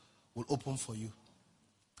doors will open for you.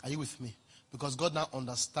 Are you with me? Because God now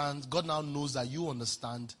understands, God now knows that you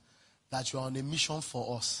understand that you are on a mission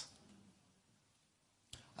for us.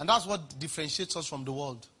 And that's what differentiates us from the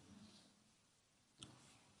world.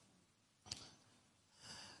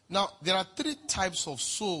 Now, there are 3 types of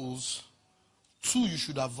souls. 2 you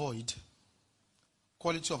should avoid.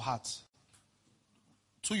 Quality of heart.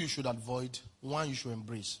 2 you should avoid. 1 you should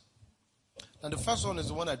embrace. Now, the first one is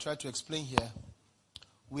the one I tried to explain here,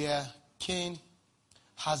 where Cain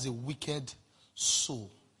has a wicked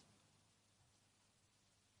soul.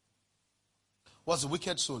 What's a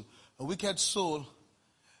wicked soul? A wicked soul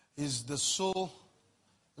is the soul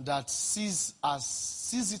that sees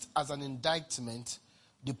it as an indictment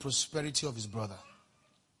the prosperity of his brother.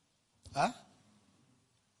 Huh?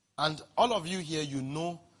 And all of you here, you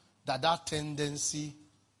know that tendency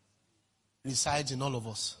resides in all of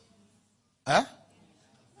us. Huh?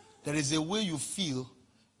 There is a way you feel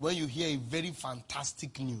when you hear a very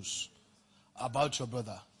fantastic news about your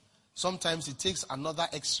brother. Sometimes it takes another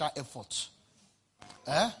extra effort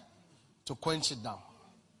to quench it down.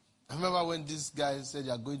 I remember when this guy said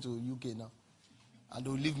they are going to UK now and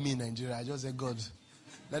they'll leave me in Nigeria. I just said, God,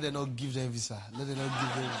 let them not give them visa. Let them not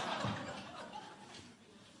give them.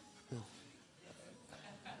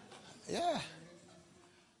 Yeah.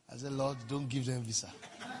 I said, Lord, don't give them visa.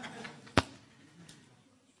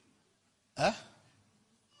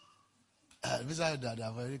 Visa that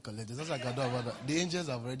I've already collected. That's like I don't about that. The angels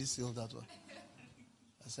have already sealed that one.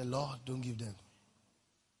 I said, Lord, don't give them.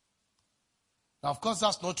 Now, of course,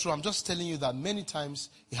 that's not true. I'm just telling you that many times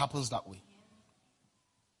it happens that way.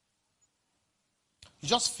 You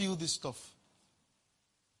just feel this stuff.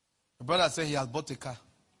 The brother said he has bought a car.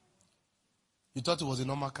 You thought it was a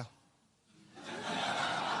normal car.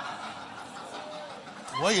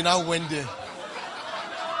 When you now went there,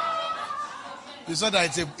 you saw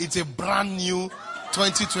that it's a brand new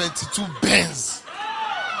 2022 Benz.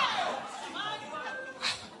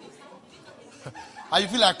 And you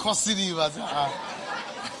feel like cussing him.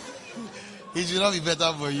 It should not be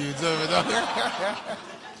better for you.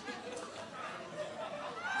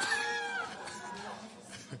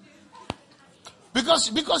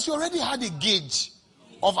 Because you already had a gauge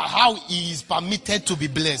of how he is permitted to be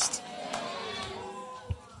blessed.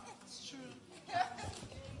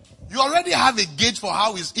 You already have a gauge for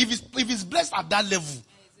how if he's blessed at that level,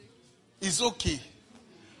 it's okay.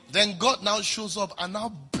 Then God now shows up and now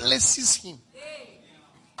blesses him.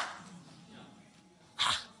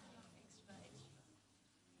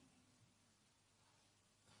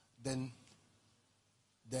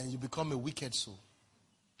 Then you become a wicked soul.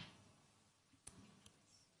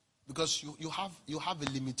 Because you have a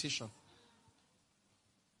limitation.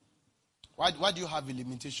 Why do you have a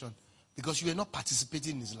limitation? Because you are not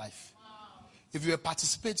participating in his life. If you were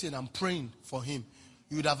participating and praying for him,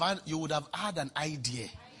 you would have had an idea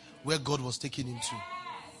where God was taking him to.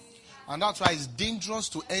 And that's why it's dangerous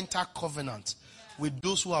to enter covenant with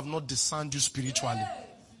those who have not discerned you spiritually.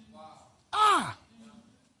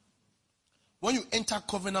 When you enter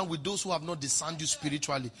covenant with those who have not discerned you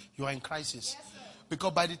spiritually, you are in crisis.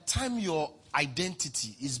 Because by the time your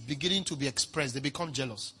identity is beginning to be expressed, they become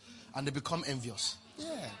jealous and they become envious.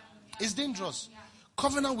 Yeah. It's dangerous.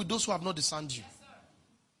 Covenant with those who have not discerned you.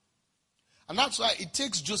 And that's why it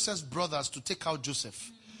takes Joseph's brothers to take out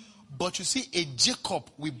Joseph. But you see, a Jacob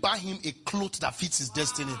will buy him a cloth that fits his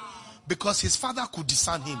destiny. Because his father could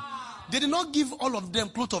discern him. They did not give all of them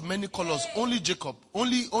clothes of many colors. Only Jacob.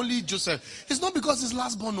 Only Joseph. It's not because he's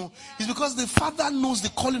last born. No. It's because the father knows the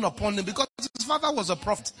calling upon him. Because his father was a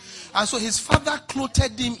prophet. And so his father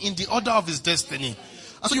clothed him in the order of his destiny.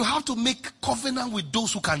 And so you have to make covenant with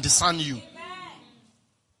those who can discern you.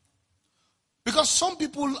 Because some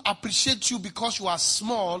people appreciate you because you are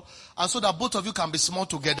small, and so that both of you can be small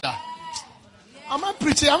together. Am I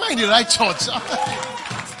preaching? Am I in the right church?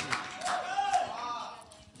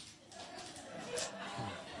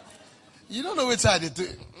 You don't know which side it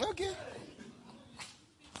is. Okay.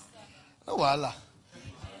 No wahala.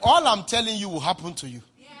 All I'm telling you will happen to you.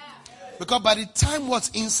 Because by the time what's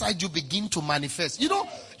inside you begin to manifest, you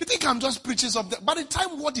think I'm just preaching something. By the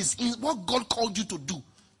time what God called you to do,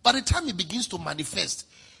 by the time it begins to manifest,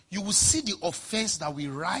 you will see the offense that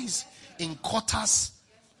will rise in quarters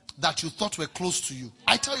that you thought were close to you.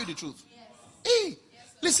 I tell you the truth. Hey,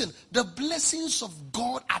 listen, the blessings of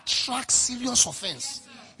God attract serious offense.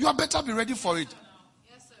 You had better be ready for it.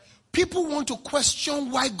 People want to question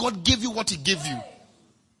why God gave you what he gave you.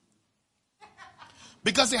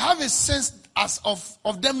 Because they have a sense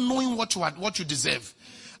of them knowing what you deserve.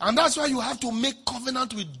 And that's why you have to make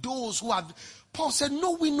covenant with those who have. Paul said,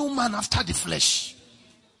 no, we know man after the flesh.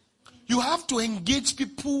 You have to engage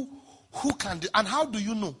people who can. And how do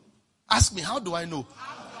you know? Ask me, how do I know?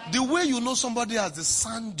 The way you know somebody has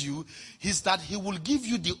discerned you is that he will give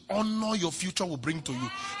you the honor your future will bring to you.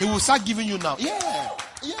 He will start giving you now.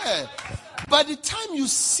 Yeah. By the time you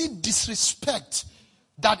see disrespect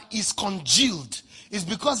that is congealed, it's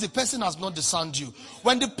because the person has not discerned you.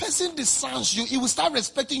 When the person discerns you, he will start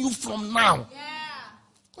respecting you from now.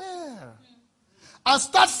 Yeah. And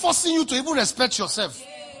start forcing you to even respect yourself.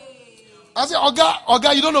 I say,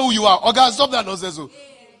 Oga, you don't know who you are. Oga, stop that nonsense.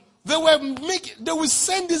 They will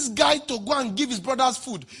send this guy to go and give his brothers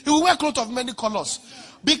food. He will wear clothes of many colors.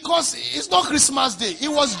 Because it's not Christmas Day. He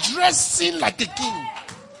was dressing like a king.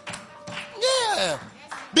 Yeah.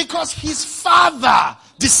 Because his father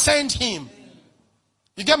discerned him.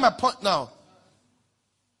 You get my point now?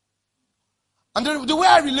 And the way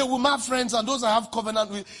I relate with my friends and those I have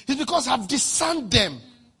covenant with is because I've discerned them.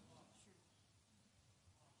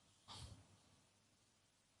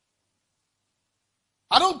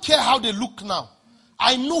 I don't care how they look now.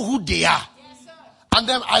 I know who they are. Yes, and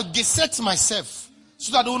then I geset myself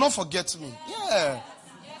so that they will not forget me. Yeah.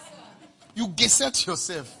 Yes, you geset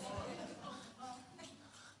yourself.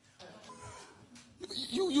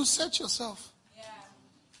 You set yourself. Yeah.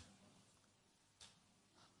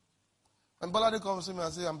 When Balade comes to me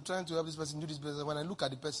and says, I'm trying to help this person do this business. When I look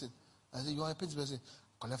at the person, I say, you want to pay this person?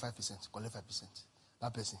 Collect 5%. Collect 5%.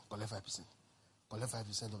 That person, collect 5%. Collect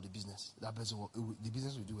 5% of the business. That person, the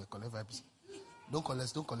business will do well. Collect 5%. Don't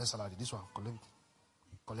collect salary. This one,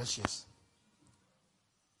 collect shares.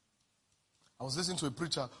 I was listening to a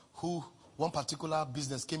preacher who one particular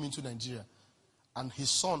business came into Nigeria, and his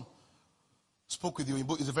son spoke with you.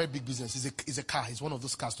 It's a very big business. It's a car. It's one of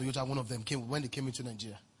those cars. Toyota. One of them came when they came into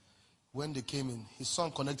Nigeria. When they came in, his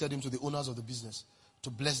son connected him to the owners of the business to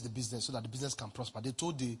bless the business so that the business can prosper. They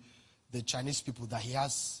told the Chinese people that he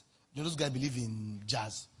has. Those guys believe in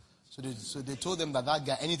jazz. So they told them that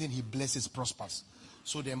guy, anything he blesses prospers.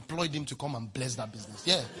 So they employed him to come and bless that business.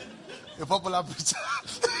 Yeah. A popular preacher.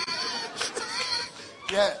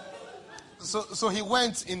 Yeah. So he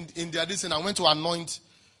went in their distance and went to anoint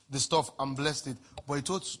the stuff and blessed it. But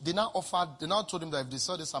they now told him that if they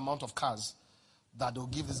sell this amount of cars, that they'll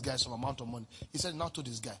give this guy some amount of money. He said, now to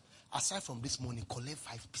this guy, aside from this money, collect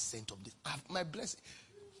 5% of this. My blessing.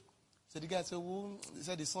 So the guy said,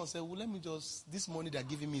 the son said, let me this money they're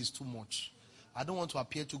giving me is too much. I don't want to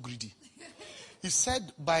appear too greedy. He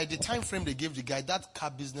said by the time frame they gave the guy, that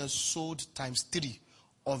car business sold times 3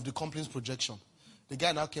 of the company's projection. The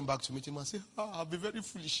guy now came back to meet him and said, I'll be very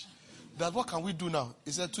foolish. That what can we do now?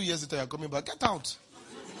 He said 2 years later you're coming back. Get out.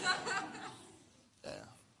 Yeah.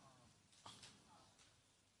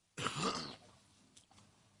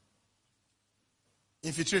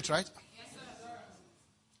 Infiltrate, right?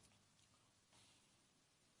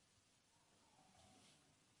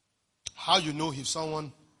 How you know if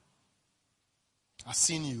someone has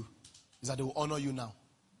seen you is that they will honor you now.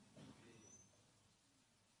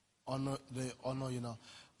 They honor you now.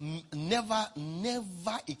 Never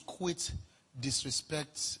equate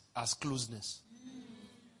disrespect as closeness.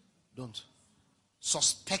 Don't.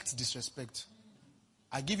 Suspect disrespect.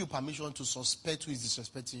 I give you permission to suspect who is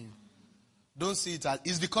disrespecting you. Don't see it as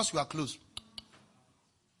it's because you are close.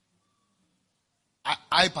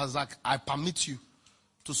 I permit you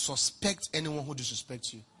to suspect anyone who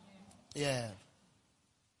disrespects you. Yeah.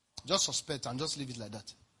 Just suspect and just leave it like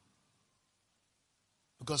that.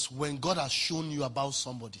 Because when God has shown you about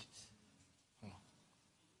somebody.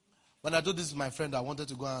 When I told this to my friend, I wanted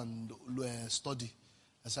to go and study.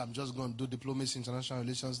 I said, I'm just going to do diplomacy in international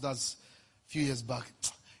relations. That's a few years back.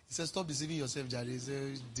 He said, stop deceiving yourself, Jerry. He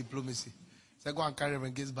said, diplomacy. He said, go and carry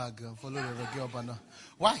Reverend Gates bag and follow Reverend Gate up and down.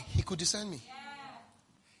 Why? He could discern me.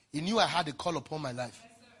 He knew I had a call upon my life.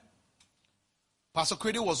 Pastor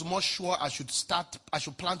Crady was more sure I should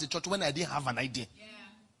plant a church when I didn't have an idea.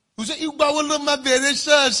 He said,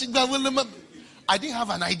 I didn't have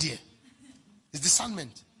an idea. It's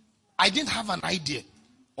discernment. I didn't have an idea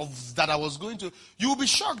of that I was going to. You will be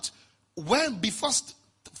shocked when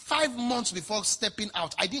 5 months before stepping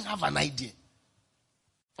out, I didn't have an idea.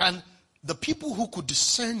 And the people who could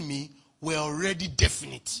discern me were already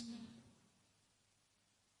definite.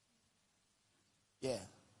 Yeah.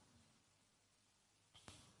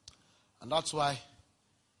 And that's why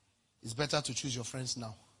it's better to choose your friends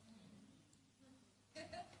now.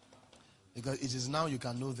 Because it is now you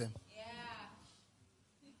can know them. Yeah.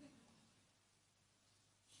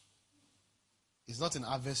 It's not in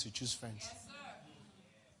harvest you choose friends. Yes, sir.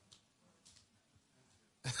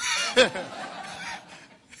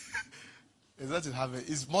 It's not in harvest.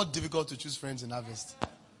 It's more difficult to choose friends in harvest.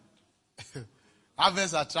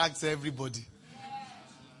 Harvest attracts everybody.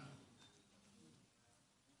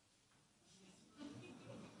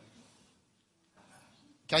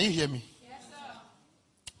 Can you hear me? Yes, sir.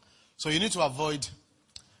 So you need to avoid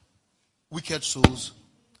wicked souls,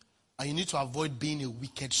 and you need to avoid being a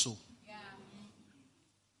wicked soul. Yeah.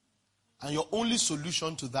 And your only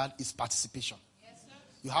solution to that is participation. Yes, sir.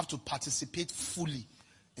 You have to participate fully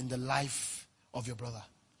in the life of your brother.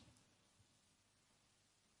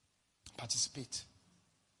 Participate.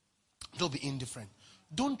 Don't be indifferent.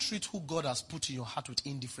 Don't treat who God has put in your heart with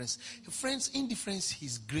indifference. Friends, indifference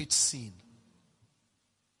is great sin.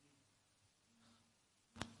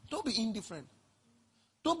 Don't be indifferent.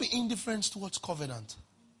 Don't be indifferent towards covenant.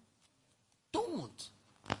 Don't.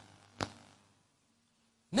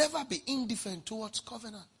 Never be indifferent towards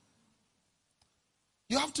covenant.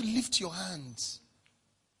 You have to lift your hands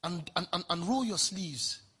and roll your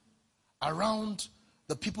sleeves around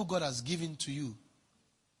the people God has given to you.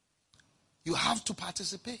 You have to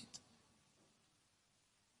participate.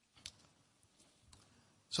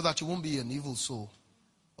 So that you won't be an evil soul,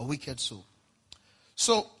 a wicked soul.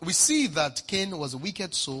 So we see that Cain was a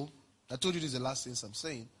wicked soul. I told you this is the last things I'm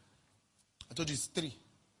saying. I told you it's 3.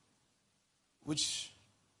 Which,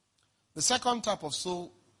 the second type of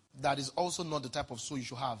soul that is also not the type of soul you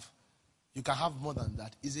should have. You can have more than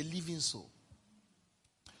that. Is a living soul.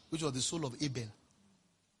 Which was the soul of Abel.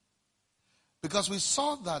 Because we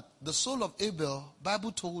saw that the soul of Abel,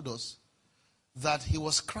 Bible told us that he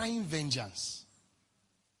was crying vengeance.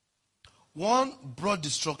 One brought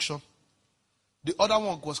destruction. The other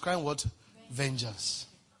one was crying what? Vengeance.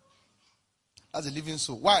 That's a living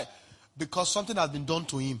soul. Why? Because something has been done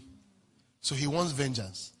to him. So he wants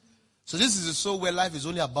vengeance. So this is a soul where life is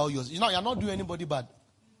only about yours. You're not doing anybody bad.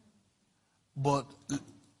 But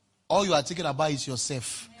all you are thinking about is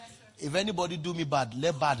yourself. If anybody do me bad,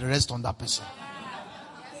 let bad rest on that person.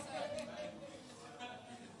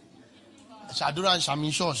 Shadura and Shamin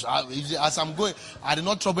Shosh. As I'm going, I did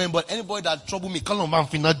not trouble him, but anybody that trouble me, call on man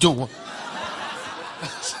finna do.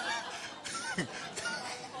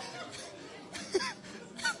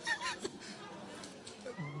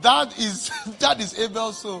 That is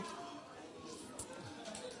Abel's soul.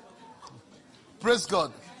 Praise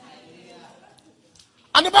God.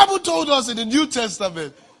 And the Bible told us in the New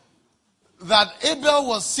Testament that Abel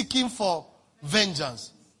was seeking for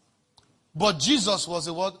vengeance. But Jesus was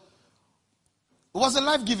a what? It was a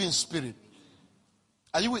life-giving spirit.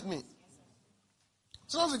 Are you with me?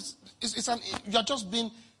 So you are just being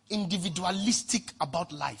individualistic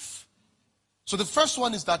about life. So the first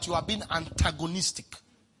one is that you are being antagonistic.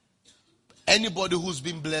 Anybody who's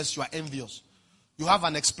been blessed, you are envious. You have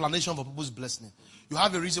an explanation for people's blessing. You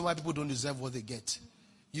have a reason why people don't deserve what they get.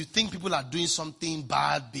 You think people are doing something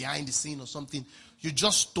bad behind the scene or something. You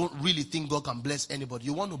just don't really think God can bless anybody.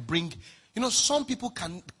 You want to bring, some people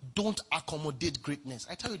don't accommodate greatness.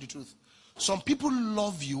 I tell you the truth. Some people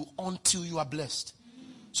love you until you are blessed.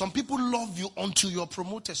 Some people love you until you are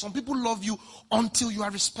promoted. Some people love you until you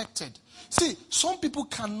are respected. See, some people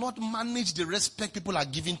cannot manage the respect people are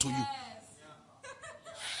giving to you.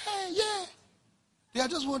 Hey, yeah. They are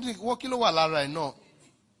just wondering, what kilo wala right now?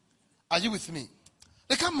 Are you with me?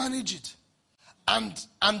 They can't manage it. And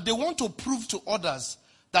they want to prove to others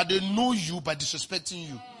that they know you by disrespecting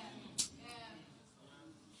you.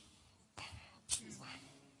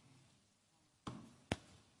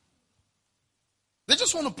 They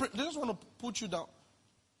just want to put you down.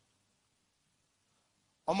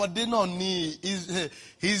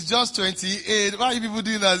 He's just 28. Why are you people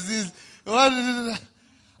doing this?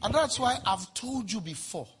 And that's why I've told you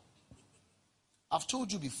before I've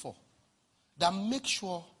told you before that make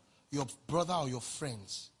sure your brother or your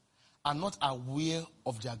friends are not aware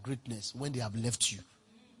of their greatness when they have left you.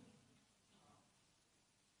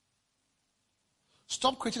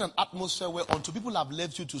 Stop creating an atmosphere where until people have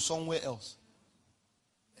left you to somewhere else.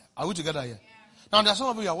 Are we together here? Now, there are some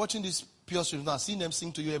of you who are watching this pure stream now, seeing them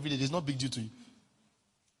sing to you every day. It's not big deal to you.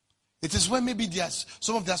 It is when maybe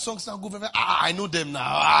some of their songs now go very, I know them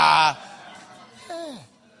now. Yeah.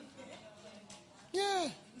 Yeah.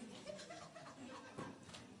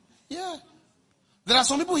 Yeah. There are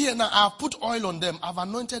some people here now, I've put oil on them, I've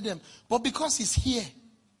anointed them. But because he's here,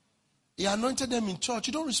 he anointed them in church,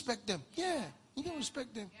 you don't respect them. Yeah, you don't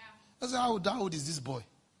respect them. That's how old is this boy?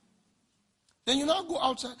 Then you now go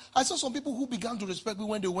outside. I saw some people who began to respect me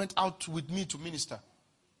when they went out with me to minister.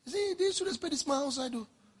 You see, they should respect this man outside, though.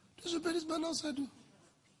 They should respect this man outside, though.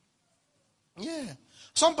 Yeah.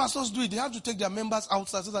 Some pastors do it. They have to take their members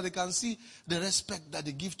outside so that they can see the respect that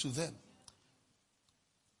they give to them.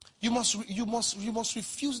 You must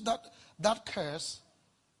refuse that curse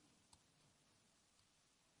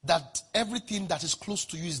that everything that is close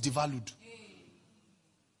to you is devalued.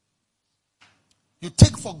 You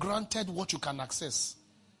take for granted what you can access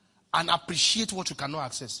and appreciate what you cannot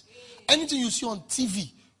access. Anything you see on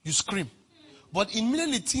TV, you scream. But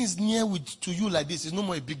immediately things near to you like this is no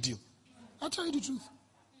more a big deal. I'll tell you the truth.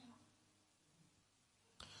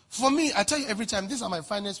 For me, I tell you every time, these are my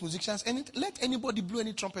finest musicians. Let anybody blow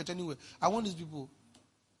any trumpet anywhere. I want these people.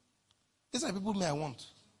 These are people I want.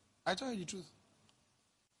 I tell you the truth.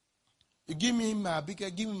 You give me my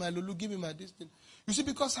Abike, give me my Lulu, give me my this thing. You see,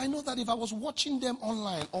 because I know that if I was watching them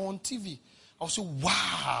online or on TV, I would say,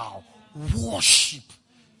 wow, worship.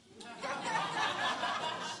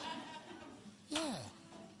 Yeah.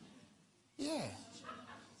 Yeah.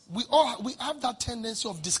 We have that tendency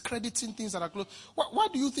of discrediting things that are close. Why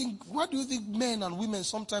do you think men and women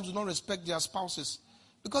sometimes do not respect their spouses?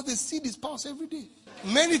 Because they see the spouse every day.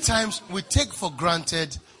 Many times we take for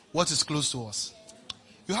granted what is close to us.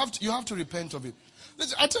 You have to repent of it.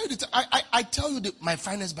 Listen, I tell you my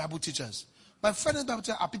finest Bible teachers. My finest Bible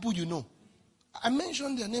teachers are people you know. I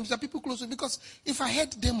mentioned their names. They're people close to me because if I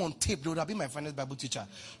had them on tape, they would have been my finest Bible teacher.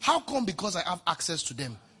 How come because I have access to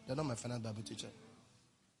them, they're not my finest Bible teacher?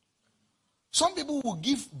 Some people will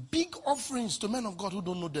give big offerings to men of God who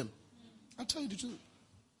don't know them. I'll tell you the truth.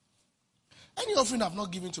 Any offering I've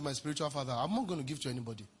not given to my spiritual father, I'm not going to give to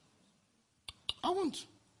anybody. I won't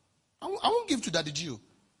give to Daddy Gio.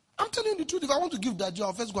 I'm telling you the truth. If I want to give Daddy Gio,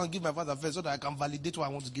 I'll first go and give my father first so that I can validate why I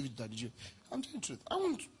want to give it to Daddy Gio. I'm telling you the truth. I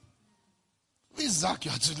won't. This Zach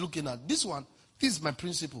you're just looking at. This one, this is my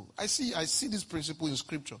principle. I see this principle in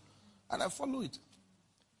scripture. And I follow it.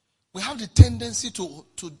 We have the tendency to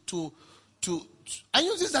and you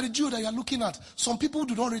know this Daddy Gio that you're looking at. Some people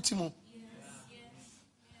do not rate him. Yes.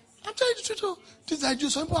 I'm telling you the truth. This Daddy Gio,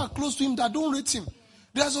 some people are close to him that don't rate him.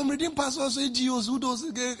 There are some redeemed pastors, AGOs, who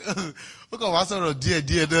don't get. Look at what's on dear,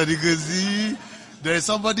 because there is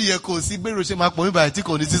somebody here who see me Roche Mark but I think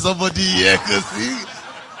only see somebody here see.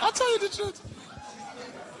 I'll tell you the truth.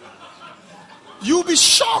 You'll be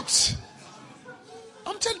shocked.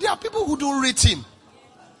 I'm telling you, there are people who don't rate him.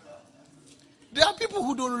 There are people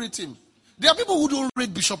who don't rate him. There are people who don't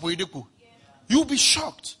rate Bishop Oyedepo. You'll be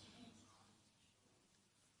shocked.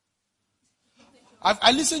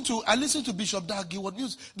 I listened to Bishop Dag What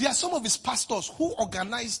News. There are some of his pastors who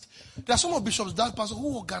organized. There are some of Bishop Dag's pastors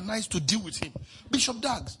who organized to deal with him. Bishop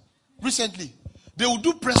Dag, recently, they will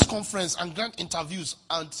do press conference and grant interviews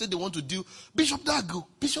and say they want to deal. Bishop Dag,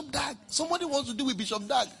 somebody wants to deal with Bishop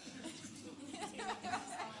Dag.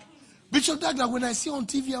 Bishop Dag, that when I see on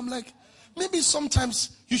TV, I'm like, maybe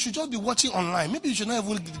sometimes you should just be watching online. Maybe you should not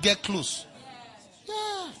even get close.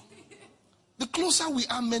 Yeah. The closer we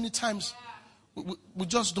are many times, we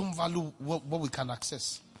just don't value what we can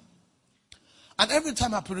access. And every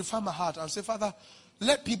time I purify my heart and say, Father,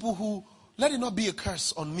 let it not be a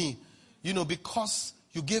curse on me, because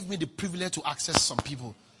you gave me the privilege to access some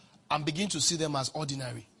people and begin to see them as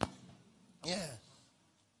ordinary. Yeah.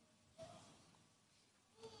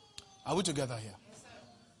 Are we together here? Yes, sir.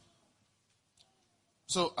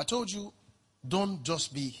 So I told you, don't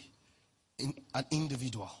just be an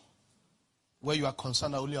individual where you are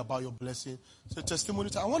concerned only about your blessing. So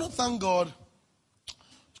testimony time. I want to thank God.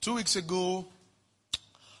 2 weeks ago,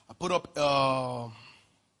 I put up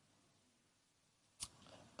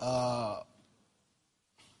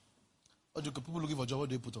what do people looking for job? What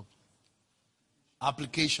do they put up?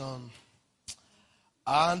 Application.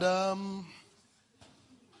 And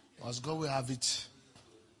as God will have it,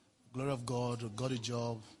 glory of God, got a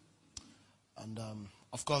job. And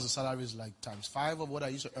of course the salary is like times 5 of what I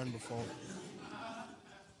used to earn before.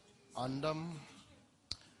 And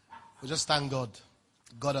we just thank God.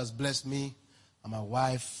 God has blessed me and my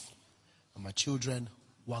wife and my children.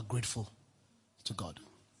 We are grateful to God.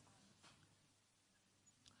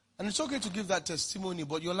 And it's okay to give that testimony,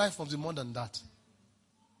 but your life must be more than that.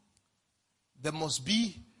 There must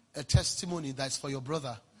be a testimony that's for your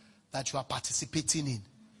brother that you are participating in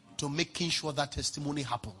to making sure that testimony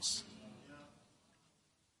happens.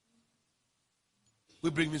 We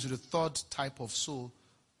bring me to the third type of soul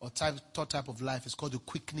or third type of life. It's called the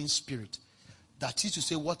quickening spirit. That is to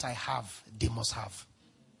say, what I have, they must have.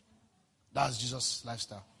 That's Jesus'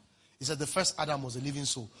 lifestyle. He said the first Adam was a living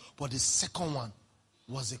soul, but the second one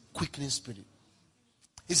was a quickening spirit.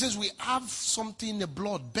 He says we have something in the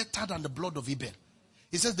blood better than the blood of Abel.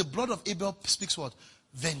 He says the blood of Abel speaks what?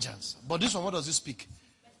 Vengeance. But this one, what does it speak?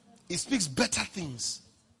 It speaks better things.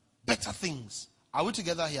 Better things. Are we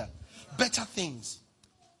together here? Better things.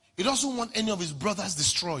 He doesn't want any of his brothers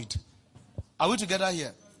destroyed. Are we together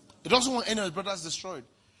here? He doesn't want any of his brothers destroyed.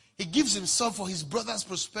 He gives himself for his brother's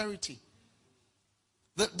prosperity.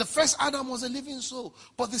 The first Adam was a living soul,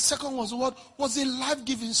 but the second was what? Was a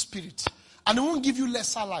life-giving spirit. And he won't give you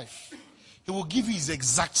lesser life. He will give you his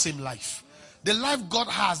exact same life. The life God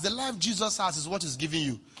has, the life Jesus has is what he's giving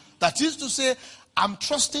you. That is to say, I'm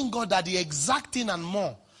trusting God that the exact thing and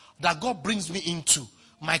more that God brings me into,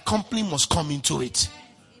 my company must come into it.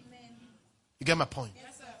 You get my point?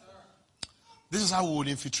 Yes, sir. This is how we will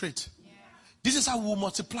infiltrate. This is how we will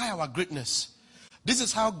multiply our greatness. This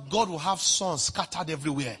is how God will have sons scattered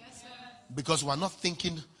everywhere. Because we are not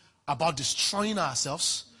thinking about destroying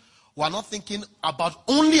ourselves. We are not thinking about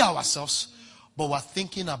only ourselves. But we are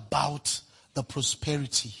thinking about the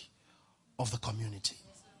prosperity of the community.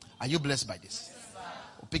 Are you blessed by this?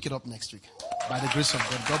 We'll pick it up next week. By the grace of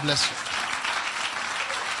God. God bless you.